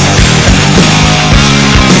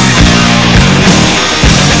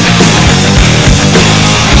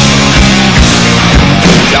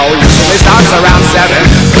 Show usually starts around 7.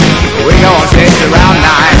 We go on stage around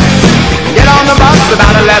 9. Get on the bus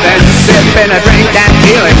about 11. Sipping a drink and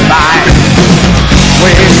feeling fine.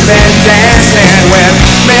 We've been dancing with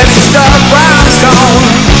Mr.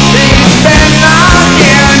 Brownstone. He's been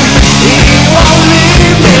knocking. He won't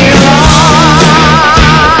leave me alone.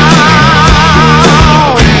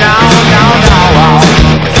 No, no, no.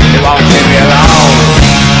 He won't leave me alone.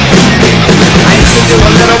 I used to do a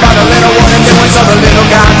little, but a little wasn't doing, so the little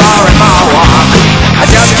got more and more. I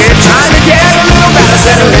just keep trying to get a little better,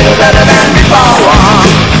 said a little better than before.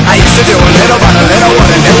 I used to do a little, but a little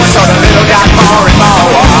wasn't doing, so the little got more and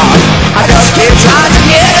more. I just keep trying to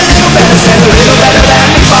get a little better, said a little better than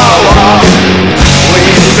before.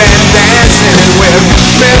 We've been dancing with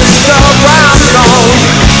Mr. Brownstone.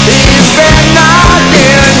 He's been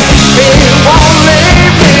knocking, he won't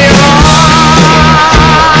leave me alone.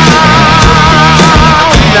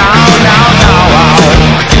 No, no, no,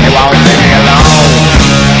 he won't leave me alone.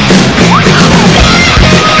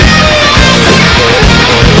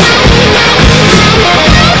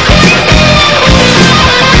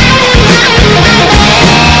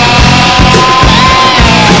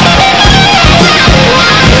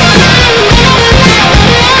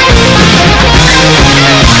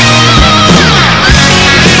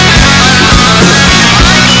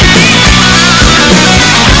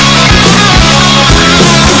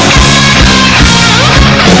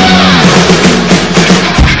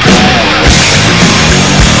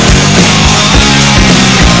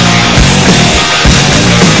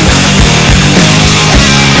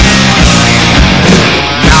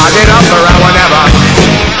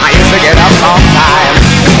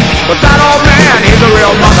 But that old man, he's a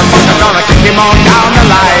real motherfucker, gonna kick him on down the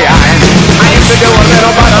line. I used to do a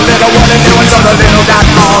little, but a little wasn't doing, so the little got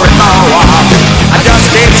more and more. I just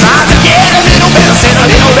keep trying to get a little better, said a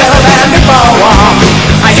little better than before.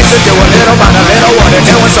 I used to do a little, but a little wasn't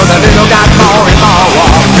doing, so the little got more and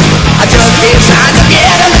more. I just keep trying to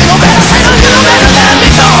get a little better, said a little better than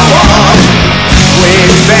before.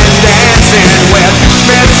 We've been dancing with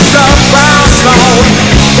Mr. Brownstone.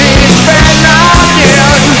 He's been knocking.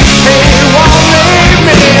 He won't leave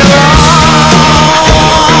me alone.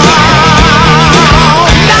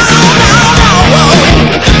 No, no, no.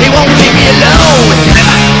 He won't leave me alone.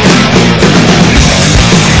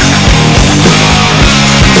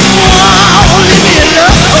 Won't leave me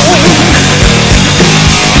alone.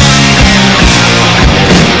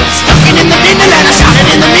 Stuck in the middle and I shouted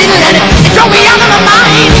in the middle and it drove me out of my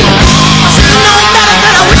mind. I should've known better,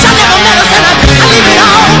 but I wish I never met her, said I leave it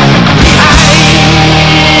all behind.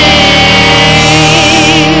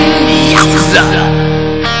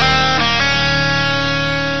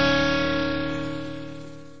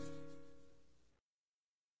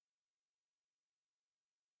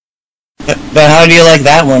 But how do you like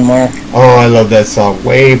that one, Mark? Oh, I love that song.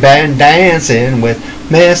 We've been dancing with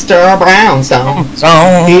Mr. Brownstone.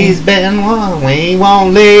 He's been one, he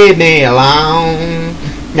won't leave me alone.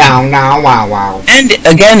 No, no, wow, wow. And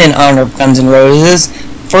again, in honor of Guns N' Roses,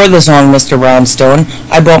 for the song Mr. Brownstone,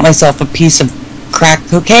 I bought myself a piece of crack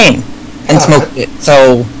cocaine and smoked it.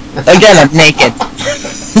 So, again, I'm naked.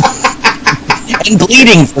 And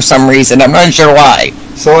bleeding for some reason. I'm not sure why.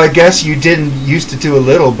 So I guess you didn't used to do a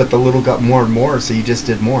little, but the little got more and more, so you just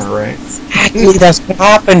did more, right? Exactly, that's what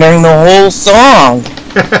happened during the whole song.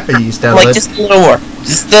 You used to Like, just a little more.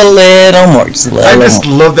 Just a little more. Just a little I just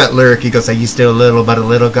more. love that lyric. He goes, I used to do a little, but a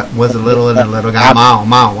little was a little, and a little got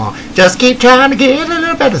wow. Just keep trying to get a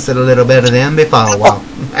little better, said a little better than before. Wow.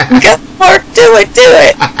 Go, Mark, do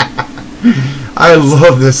it. I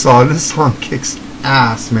love this song. This song kicks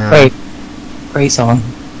ass, man. Great song.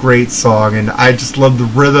 Great song, and I just love the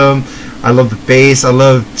rhythm. I love the bass. I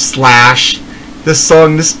love Slash. This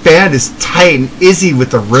band is tight and Izzy with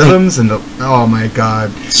the rhythms and oh my god.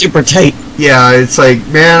 Super tight. Yeah, it's like,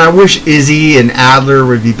 man, I wish Izzy and Adler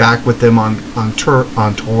would be back with them on tour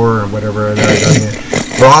or whatever.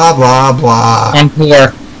 Blah blah blah. And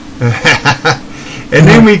here. And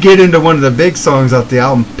then we get into one of the big songs off the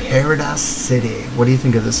album, Paradise City. What do you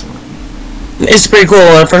think of this one? It's pretty cool.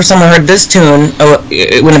 The first time I heard this tune,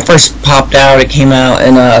 when it first popped out, it came out,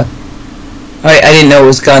 and I didn't know it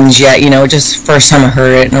was Guns yet, just first time I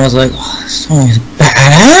heard it, and I was like, oh, this song is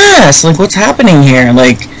badass, like, what's happening here,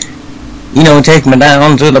 like, take me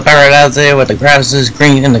down to the paradise where the grass is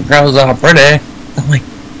green and the girls are pretty. I'm like,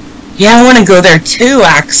 yeah, I want to go there too,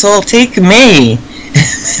 Axl, take me.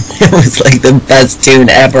 It was like the best tune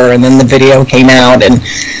ever, and then the video came out, and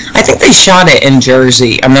I think they shot it in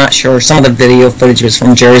Jersey. I'm not sure. Some of the video footage was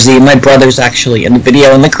from Jersey. My brother's actually in the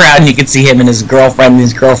video in the crowd, and you can see him and his girlfriend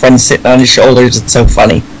sitting on his shoulders. It's so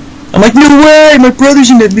funny. I'm like, no way! My brother's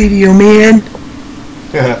in that video, man.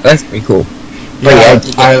 That's pretty cool. Yeah,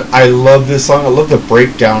 I love this song. I love the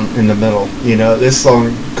breakdown in the middle. You know, this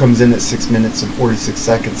song comes in at 6 minutes and 46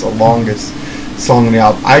 seconds, the longest song on the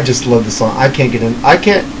album. I just love the song. I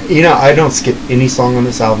don't skip any song on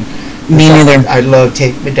this album. Me neither. I love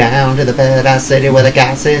Take Me Down to the Bed, I City where the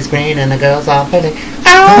grass is green and the girls are pretty.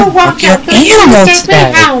 Oh, walk your animals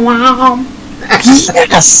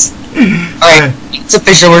Yes. Alright, it's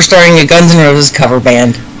official. We're starting a Guns N' Roses cover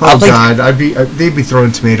band. Oh God, they'd be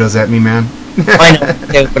throwing tomatoes at me, man. I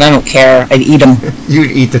know, but I don't care. I'd eat them.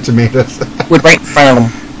 You'd eat the tomatoes. Would right in front of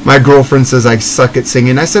them. My girlfriend says I suck at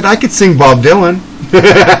singing. I said I could sing Bob Dylan.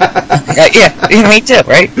 Yeah, me too,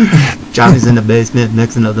 right? Johnny's in the basement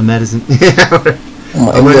mixing up the medicine.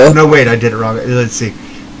 No, wait, I did it wrong. Let's see.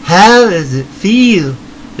 How does it feel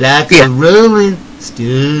like a rolling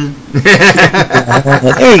stone?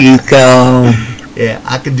 There you go. Yeah,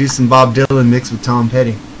 I could do some Bob Dylan mixed with Tom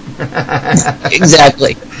Petty.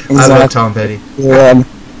 Exactly. I love Tom Petty. Yeah.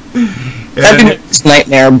 That'd be this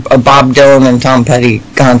nightmare, a Bob Dylan and Tom Petty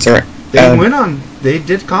concert. They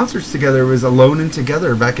did concerts together. It was Alone and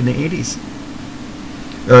Together back in the 80s.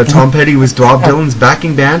 Tom Petty was Bob Dylan's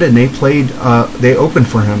backing band, and they played, they opened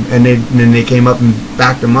for him, and then they came up and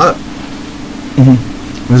backed him up.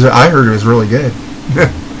 Mm-hmm. I heard it was really good.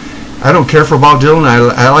 I don't care for Bob Dylan.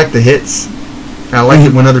 I like the hits. I like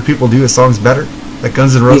it when other people do his songs better, like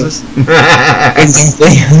Guns N' Roses.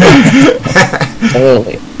 Exactly.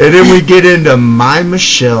 Totally. And then we get into My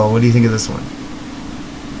Michelle. What do you think of this one?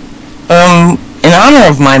 In honor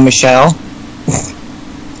of My Michelle,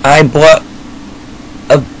 I bought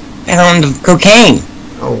a pound of cocaine.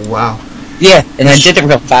 Oh wow. Yeah, and I did it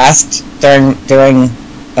real fast during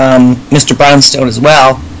Mr. Brownstone as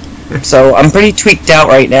well. So I'm pretty tweaked out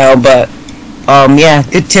right now, but yeah,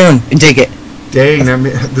 good tune. I dig it. Dang,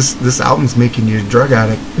 this album's making you a drug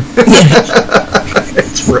addict.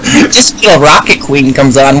 Just till Rocket Queen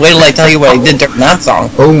comes on. Wait till I tell you what I did during that song.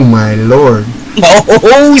 Oh my lord.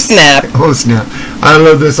 Oh snap. Oh snap. I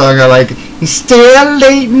love this song. I like it. You stay out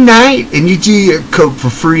late night and you do your coke for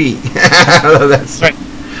free. I love that song.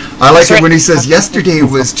 I like it when he says yesterday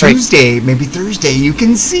was Tuesday, maybe Thursday, you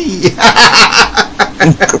can see.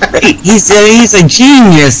 Great. He's a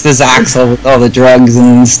genius, this Axl, with all the drugs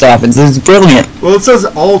and stuff. It's brilliant. Well, it says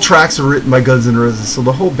all tracks are written by Guns N' Roses, so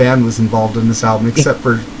the whole band was involved in this album, except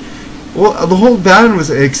for... Well, the whole band was,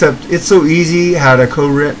 except It's So Easy had a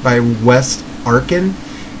co-written by Wes Arkin,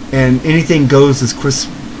 and Anything Goes is Chris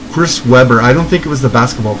Webber. I don't think it was the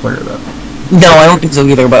basketball player, though. No, I don't think so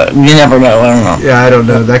either, but you never know. I don't know. Yeah, I don't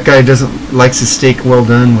know. That guy likes his steak well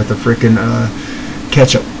done with a frickin'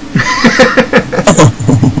 ketchup.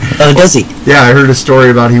 Oh, does he? Yeah, I heard a story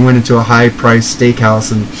about he went into a high-priced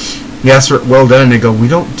steakhouse and he asked for it well done. And they go, "We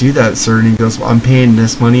don't do that, sir." And he goes, "Well, I'm paying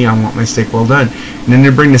this money. I want my steak well done." And then they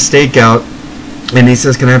bring the steak out and he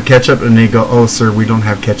says, "Can I have ketchup?" And they go, "Oh, sir, we don't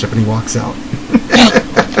have ketchup." And he walks out.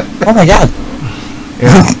 Oh my God.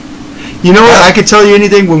 Yeah. You know what? I could tell you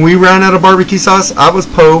anything. When we ran out of barbecue sauce, I was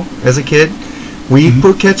Poe as a kid. We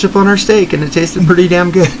put ketchup on our steak, and it tasted pretty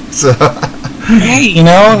damn good. So, hey, you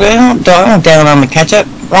know, don't down on the ketchup.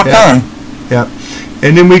 Rock on. Yeah.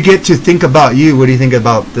 And then we get to Think About You. What do you think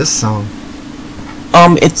about this song?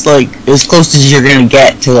 It's like as close as you're gonna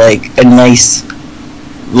get to like a nice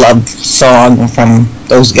love song from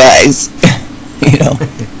those guys. You know.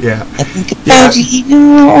 Yeah. I think about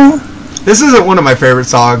you. This isn't one of my favorite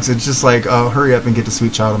songs. It's just like, oh, hurry up and get to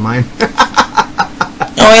Sweet Child of Mine.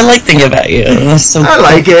 Oh, I like Think About You. That's so I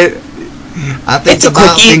like it. I think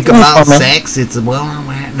about moment. sex. It's a one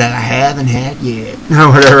that I haven't had yet. No,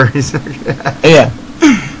 whatever. Yeah.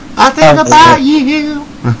 I think about you.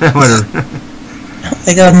 Whatever.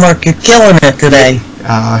 I got Mark, you're killing it today.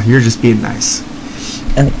 You're just being nice.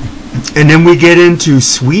 And then we get into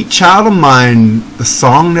Sweet Child of Mine, the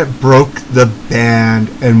song that broke the band,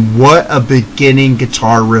 and what a beginning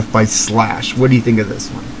guitar riff by Slash. What do you think of this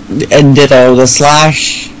one? And ditto, the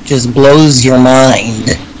Slash just blows your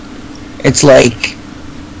mind. It's like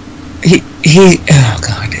oh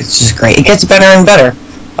god, it's just great. It gets better and better.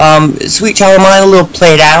 Sweet Child of Mine, a little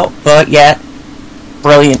played out, but yet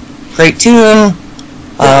brilliant, great tune.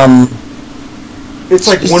 It's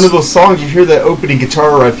like one of those songs, you hear that opening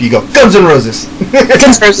guitar riff, you go, Guns N' Roses.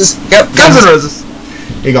 Guns N' Roses. Yep. Guns N' Roses.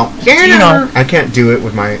 You go, you know. I can't do it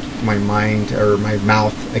with my mind or my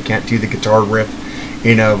mouth. I can't do the guitar riff,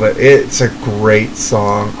 you know, but it's a great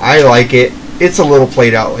song. I like it. It's a little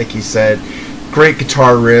played out, like you said. great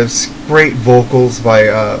guitar riffs, great vocals by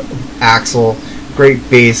Axl, great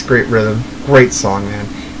bass, great rhythm, great song, man.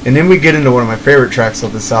 And then we get into one of my favorite tracks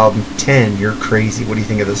of this album, 10, You're Crazy. What do you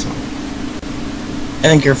think of this one? I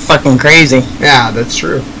think you're fucking crazy. Yeah, that's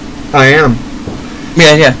true. I am.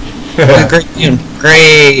 Yeah. Great tune.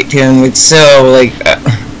 Great tune. It's so, like,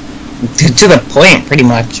 to the point, pretty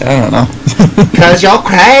much. I don't know. Cause you're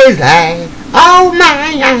crazy. Oh my,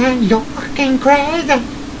 you're fucking crazy.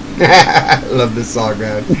 I love this song,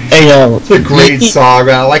 man. It's a great song.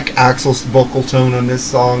 I like Axl's vocal tone on this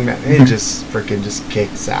song, man. It just freaking just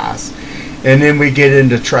kicks ass. And then we get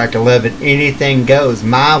into track 11, Anything Goes,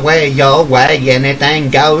 My Way, Your Way, Anything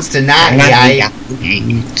Goes Tonight. What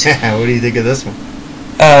do you think of this one?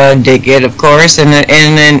 Dig it, of course, and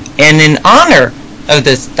in honor of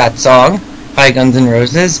that song by Guns N'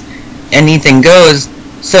 Roses, Anything Goes.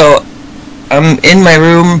 So I'm in my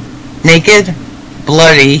room, naked,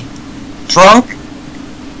 bloody, drunk,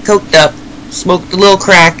 coked up, smoked a little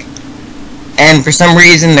crack, and for some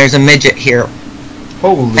reason there's a midget here.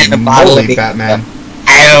 Holy moly, Batman.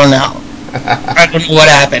 I don't know. I don't know what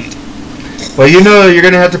happened. Well, you know you're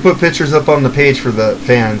going to have to put pictures up on the page for the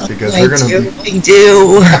fans because they're going to be...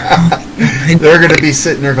 They're going to be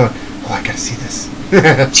sitting there going, oh, I got to see this.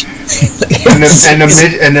 and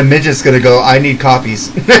the midget's going to go, I need copies.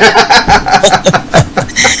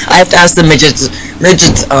 I have to ask the midget's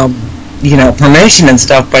permission and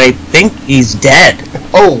stuff, but I think he's dead.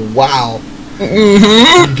 Oh, wow.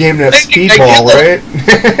 Mm-hmm. You gave him that speedball, right?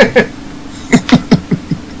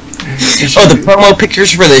 The promo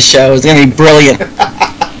pictures for this show is going to be brilliant.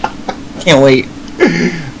 Can't wait.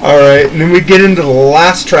 Alright, and then we get into the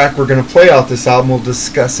last track we're going to play off this album. We'll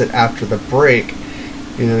discuss it after the break.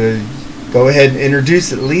 Go ahead and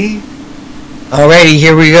introduce it, Lee. Alrighty,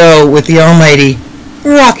 here we go with the almighty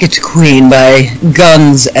Rocket Queen by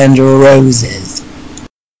Guns N' Roses.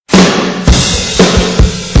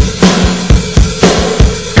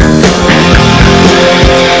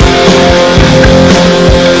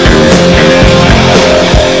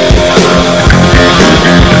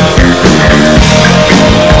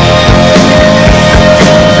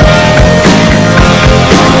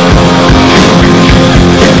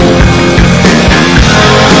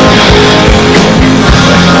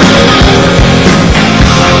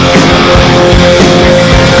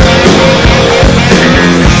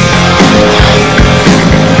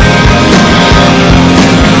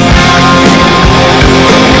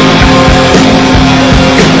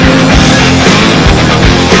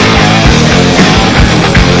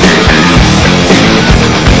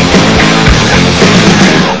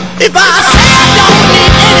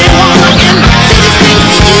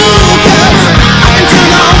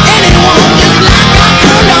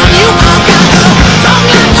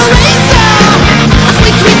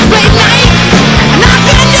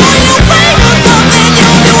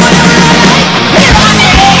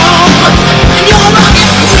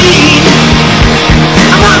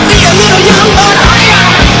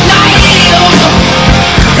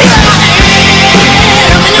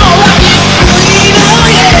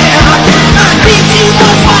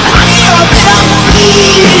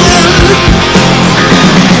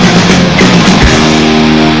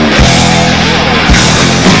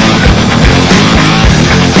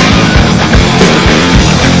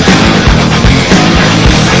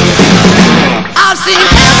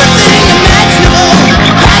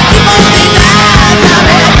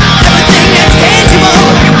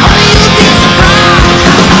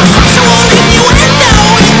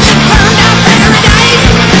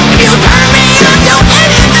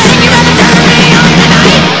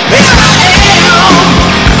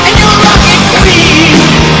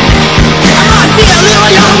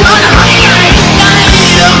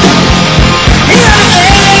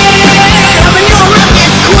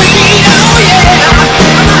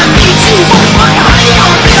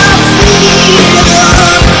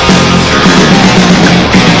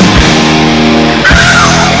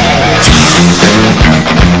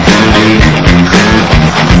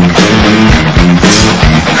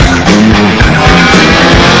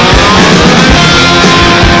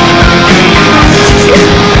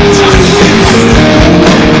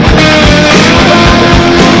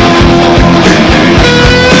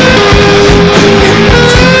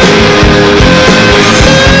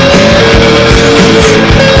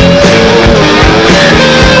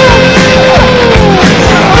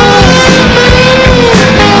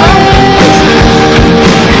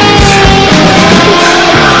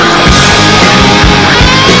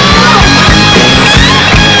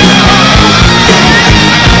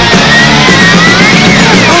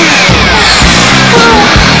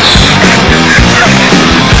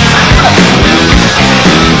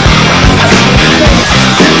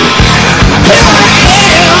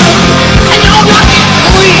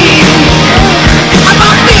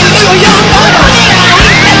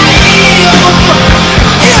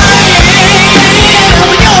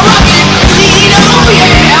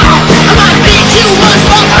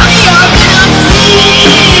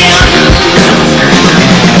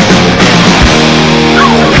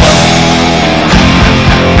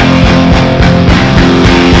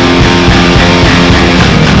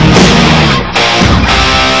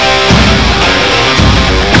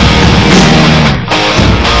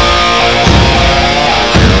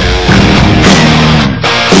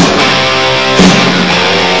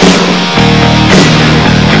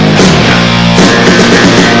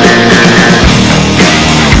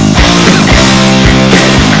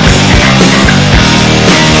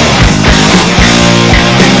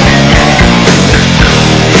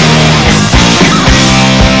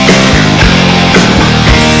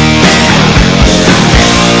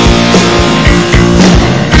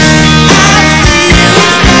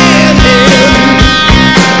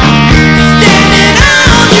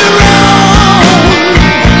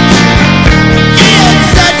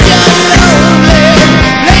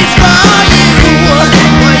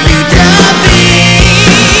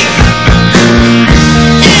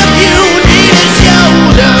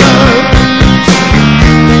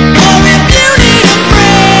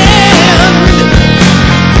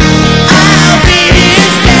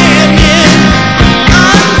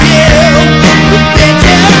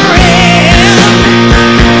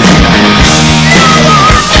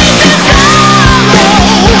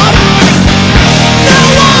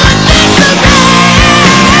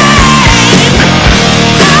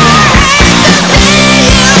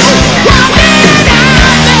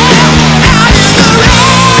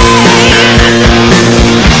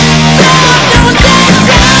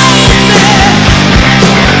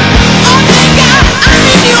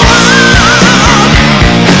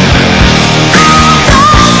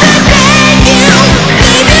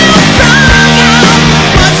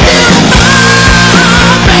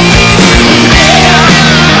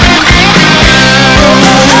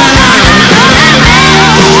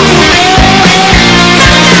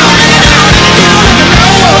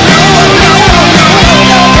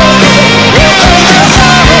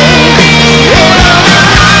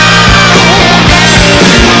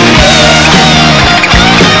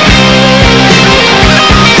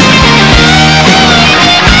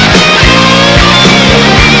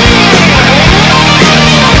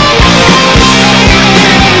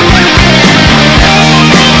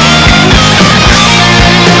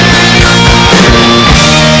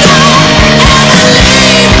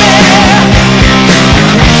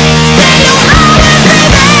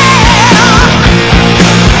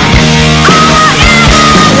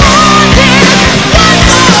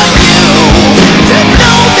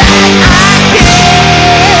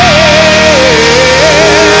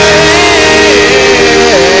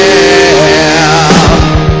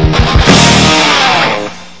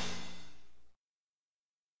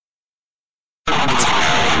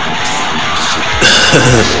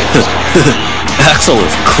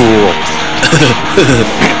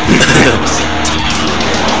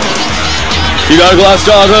 You got a glass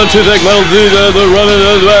jaw, two thick metal teeth, the running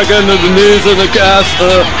the back end of the knees and the cast,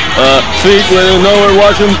 feet when nowhere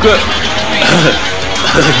watch them cook.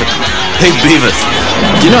 Hey Beavis,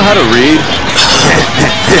 do you know how to read?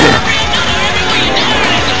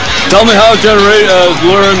 Tell me how to generate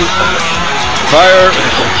learn fire.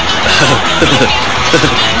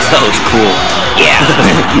 That was cool. Yeah.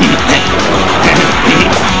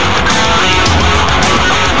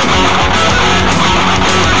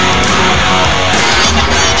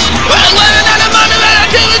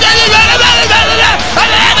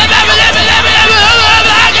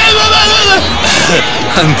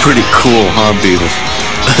 I'm pretty cool, huh,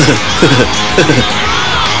 Beavis?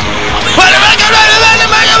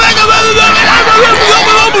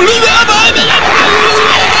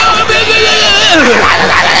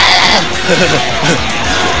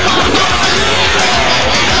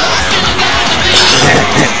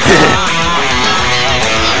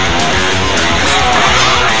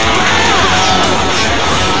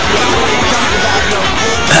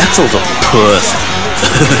 Axel's a puss.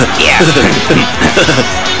 Yeah.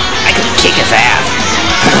 I could kick his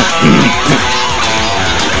ass.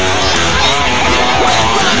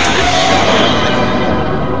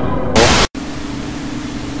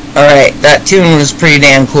 Alright, that tune was pretty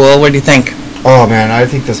damn cool. What do you think? Oh man, I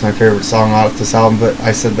think that's my favorite song off this album, but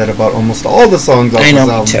I said that about almost all the songs off I know,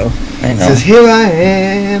 this album. me too. I It know. says, here I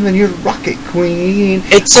am, and you're rocket queen.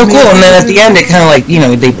 It's so cool, and then at the end it kind of like, you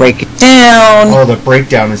know, they break it down. Oh, the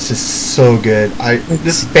breakdown is just so good.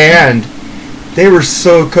 This band, they were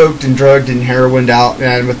so coked and drugged and heroined out,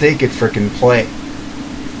 man, but they could frickin' play.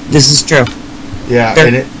 This is true. Yeah, They're-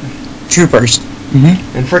 and it Troopers.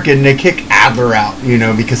 Mm-hmm. and frickin' they kick Adler out, you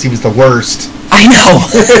know, because he was the worst. I know.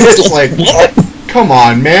 It's like, what? Come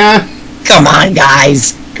on, man. Come on,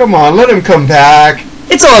 guys. Come on, let him come back.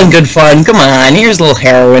 It's all in good fun. Come on, here's a little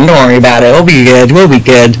heroin. Don't worry about it. We'll be good. We'll be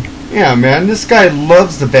good. Yeah, man, this guy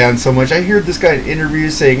loves the band so much. I heard this guy in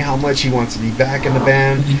interviews saying how much he wants to be back in the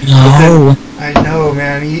band. No. I know,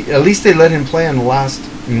 man. At least they let him play on the last,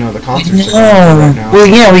 you know, the concerts. No. Right now. Well,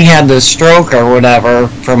 yeah, we had the stroke or whatever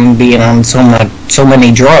from being on so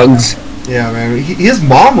many drugs. Yeah, man. His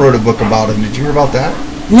mom wrote a book about him. Did you hear about that?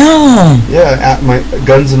 No. Yeah, at my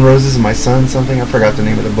Guns N' Roses and My Son something. I forgot the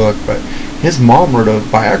name of the book, but his mom wrote a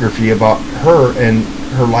biography about her and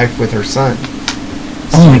her life with her son.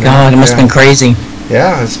 Oh my God, it must have been crazy.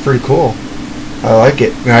 Yeah, it's pretty cool. I like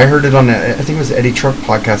it. I heard it on I think it was Eddie Trunk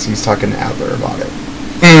podcast. He was talking to Adler about it.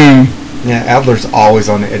 Yeah, Adler's always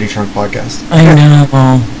on the Eddie Trunk podcast. I know.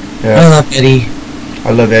 Yeah. I love Eddie.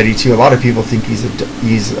 I love Eddie too. A lot of people think he's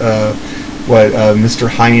Mr.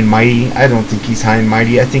 High and Mighty. I don't think he's high and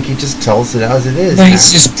mighty. I think he just tells it as it is. No,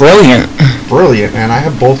 he's just brilliant. Brilliant, man. I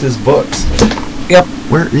have both his books. Yep.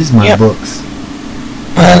 Where is my Yep. books?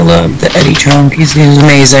 I love the Eddie Trunk. He's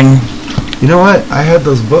amazing. You know what? I had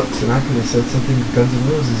those books, and I could have said something with Guns N'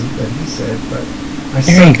 Roses that he said, but I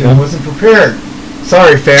There you sucked go. and wasn't prepared.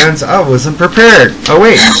 Sorry, fans. I wasn't prepared. Oh,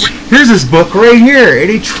 wait. Here's this book right here.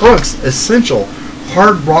 Eddie Trunk's Essential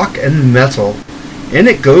Hard Rock and Metal. And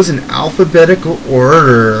it goes in alphabetical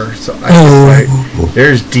order. So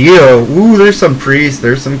there's Dio. Ooh, there's some Priest.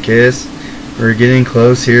 There's some Kiss. We're getting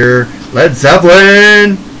close here. Led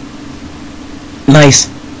Zeppelin. Nice.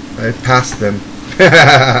 I passed them.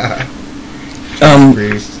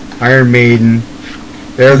 Priest. Iron Maiden.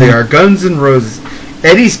 There they are. Guns N' Roses.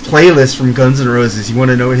 Eddie's playlist from Guns N' Roses. You want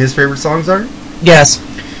to know what his favorite songs are? Yes.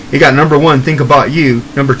 He got number 1, Think About You.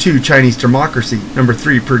 Number 2, Chinese Democracy. Number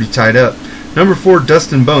 3, Pretty Tied Up. Number 4,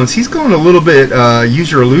 Dust and Bones. He's going a little bit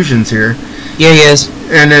Use Your Illusions here. Yeah, he is.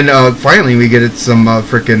 And then finally we get some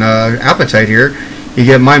frickin' Appetite here. You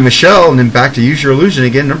get My Michelle, and then back to Use Your Illusion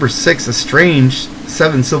again. Number 6, Estranged.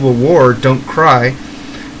 7, Civil War. Don't Cry.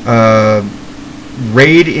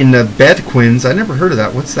 Raid in the Bedequins. I never heard of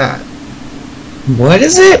that. What's that? What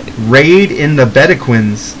is it? Raid in the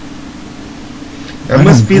Bedequins. That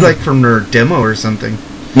must be like from their demo or something.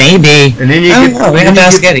 Maybe. And then you I don't get, know. We have to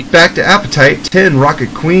ask Eddie. back to Appetite. 10,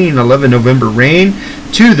 Rocket Queen. 11, November Rain.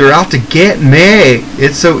 2, They're Out to Get Me.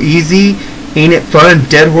 It's So Easy. Ain't It Fun?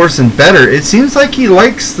 Dead Horse and Better. It seems like he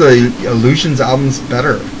likes the Illusions albums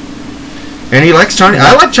better. And he likes Chinese.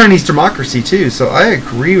 I like Chinese Democracy too, so I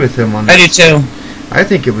agree with him on that. I do too. I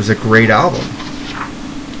think it was a great album.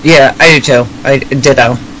 Yeah, I do too. I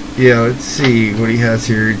ditto. Yeah, let's see what he has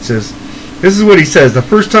here. It says, this is what he says. The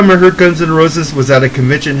first time I heard Guns N' Roses was at a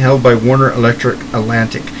convention held by Warner Electric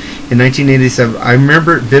Atlantic in 1987. I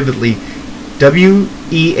remember it vividly.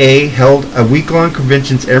 WEA held a week-long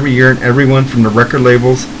conventions every year, and everyone from the record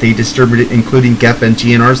labels they distributed, including Geffen,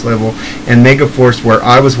 GNR's label, and Megaforce, where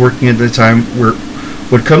I was working at the time, were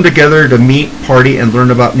would come together to meet, party, and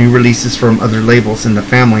learn about new releases from other labels in the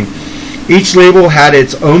family. Each label had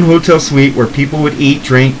its own hotel suite where people would eat,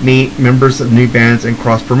 drink, meet members of new bands, and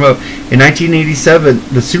cross-promote. In 1987,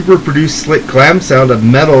 the super-produced slick glam sound of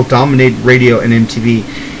metal dominated radio and MTV.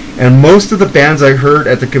 And most of the bands I heard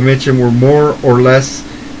at the convention were more or less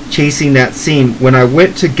chasing that scene. When I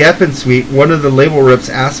went to Geffen Suite, one of the label reps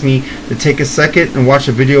asked me to take a second and watch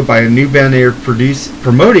a video by a new band they were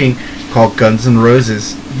promoting called Guns N'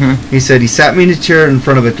 Roses. He said he sat me in a chair in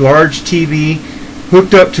front of a large TV,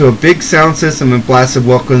 hooked up to a big sound system, and blasted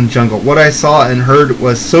Welcome Jungle. What I saw and heard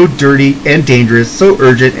was so dirty and dangerous, so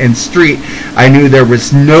urgent and street, I knew there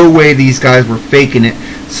was no way these guys were faking it.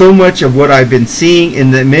 So much of what I've been seeing in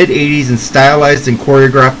the mid-'80s and stylized and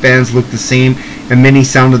choreographed bands looked the same, and many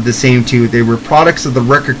sounded the same too. They were products of the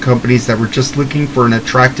record companies that were just looking for an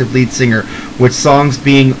attractive lead singer, with songs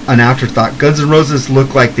being an afterthought. Guns N' Roses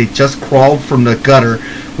looked like they just crawled from the gutter,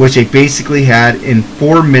 which they basically had in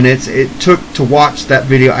 4 minutes it took to watch that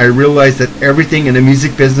video. I realized that everything in the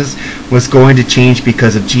music business was going to change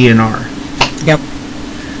because of GNR. Yep.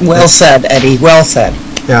 Well said, Eddie. Well said.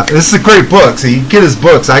 Yeah, this is a great book. So you can get his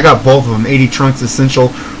books. I got both of them. 80 Trunks Essential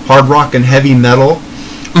Hard Rock and Heavy Metal,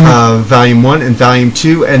 Volume 1 and Volume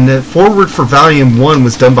 2. And the foreword for Volume 1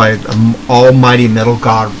 was done by almighty metal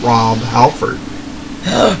god Rob Halford.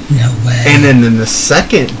 No way. And then in the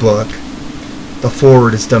second book, the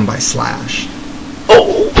foreword is done by Slash.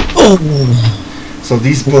 So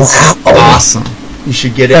these books are awesome. You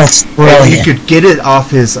should get it. That's brilliant. You could get it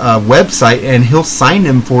off his website, and he'll sign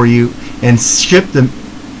them for you and ship them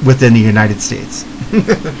within the United States.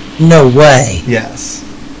 No way. Yes.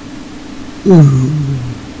 Ooh.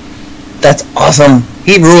 That's awesome.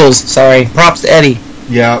 He rules. Sorry. Props to Eddie.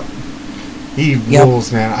 Yeah. He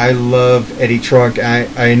rules, man. I love Eddie Trunk.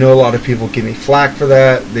 I know a lot of people give me flack for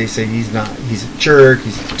that. They say he's a jerk,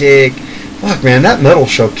 he's a dick. Fuck, man, that metal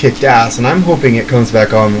show kicked ass, and I'm hoping it comes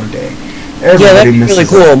back on one day. Everybody that'd be really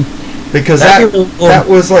cool. Because that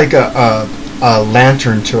was like a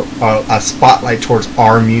lantern to a spotlight towards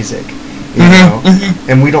our music, you know.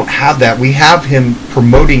 And we don't have that. We have him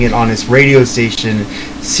promoting it on his radio station,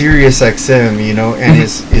 Sirius XM, you know, and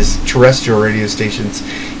his terrestrial radio stations.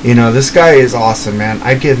 You know, this guy is awesome, man.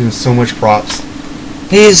 I give him so much props.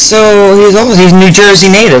 He's New Jersey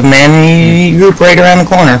native, man. He grew up right around the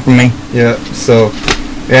corner from me. Yeah, so,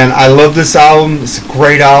 man, I love this album. It's a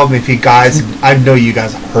great album. If you guys, I know you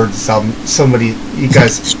guys have heard this album. You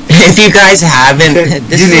guys. If you guys haven't,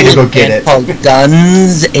 this you need is to go get it. Called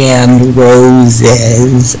Guns and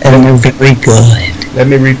Roses, and they're very good. Let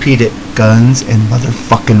me repeat it: Guns and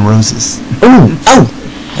motherfucking Roses. Oh,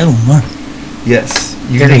 Mark. Yes.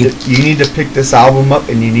 You need to pick this album up,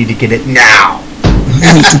 and you need to get it now.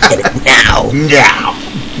 You need to get it now. Now.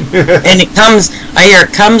 And I hear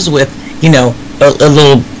it comes with, you know, a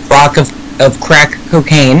little rock of crack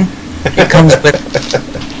cocaine. It comes with,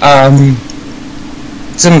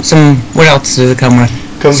 some, what else does it come with?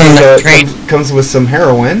 Comes with some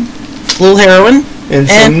heroin. A little heroin. And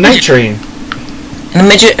some night train. And a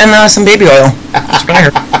midget, and some baby oil. That's what I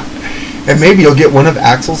heard. And maybe you'll get one of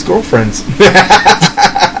Axl's girlfriends.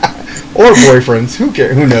 Or boyfriends. Who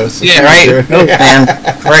cares? Who knows? Yeah, right. Oh, man.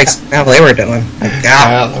 Christ. How they were doing.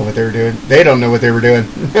 I don't know what they were doing. They don't know what they were doing.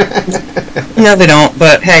 No, they don't.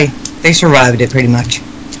 But, hey, they survived it pretty much.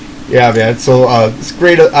 Yeah, man. So, it's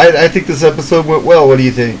great. I think this episode went well. What do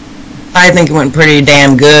you think? I think it went pretty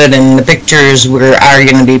damn good, and the pictures are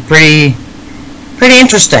going to be pretty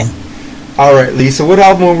interesting. All right, Lisa. What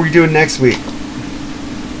album are we doing next week?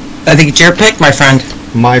 I think it's your pick, my friend.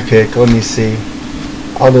 My pick. Let me see.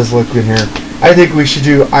 I'll just look in here. I think we should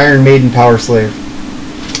do Iron Maiden Power Slave.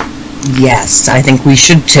 Yes, I think we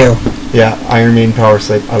should too. Yeah, Iron Maiden Power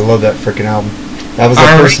Slave. I love that freaking album. That was the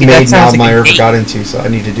first Maiden album I ever got into, so I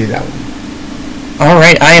need to do that one.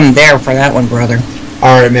 Alright, I am there for that one, brother.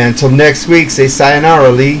 Alright, man. Until next week, say sayonara,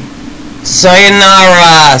 Lee.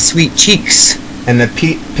 Sayonara, sweet cheeks. And the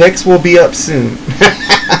picks will be up soon.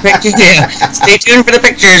 Yeah. Stay tuned for the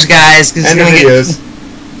pictures, guys. And the videos.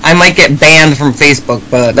 I might get banned from Facebook,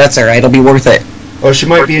 but that's alright. It'll be worth it. Oh, she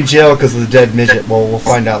might be in jail because of the dead midget. Well, we'll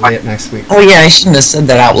find out late next week. Oh, yeah, I shouldn't have said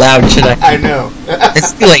that out loud, should I? I know.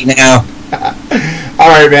 It's too late now.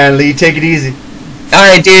 Alright, man. Lee, take it easy.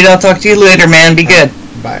 Alright, dude. I'll talk to you later, man. Be good.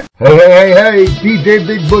 Bye. Hey, DJ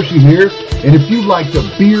Big Bushy here. And if you like the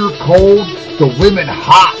beer cold, the women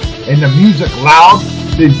hot, and the music loud,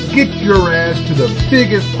 then get your ass to the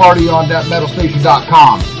biggest party on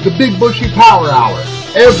thatmetalstation.com, the Big Bushy Power Hour,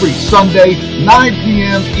 every Sunday, 9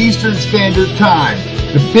 p.m. Eastern Standard Time.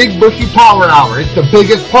 The Big Bushy Power Hour. It's the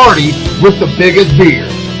biggest party with the biggest beer.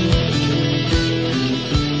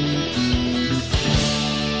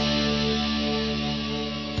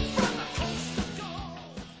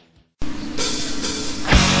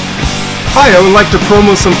 Hi, I would like to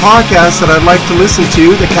promo some podcasts that I'd like to listen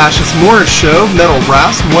to. The Cassius Morris Show, Metal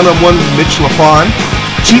Rasp, One-on-One with Mitch LaFon,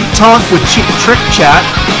 Cheap Talk with Cheap Trick Chat,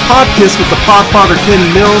 Podkiss with the Podfather Ken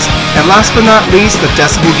Mills, and last but not least, the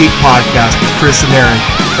Decibel Geek Podcast with Chris and Aaron.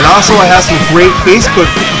 And also I have some great Facebook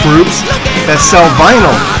groups that sell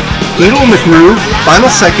vinyl. Needle in the Groove, Vinyl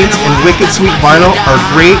Seconds, and Wicked Sweet Vinyl are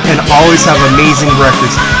great and always have amazing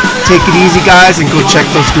records. Take it easy, guys, and go check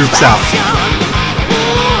those groups out.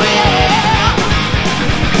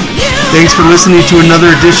 Thanks for listening to another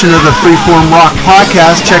edition of the Freeform Rock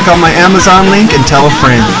Podcast. Check out my Amazon link and tell a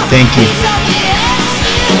friend. Thank you.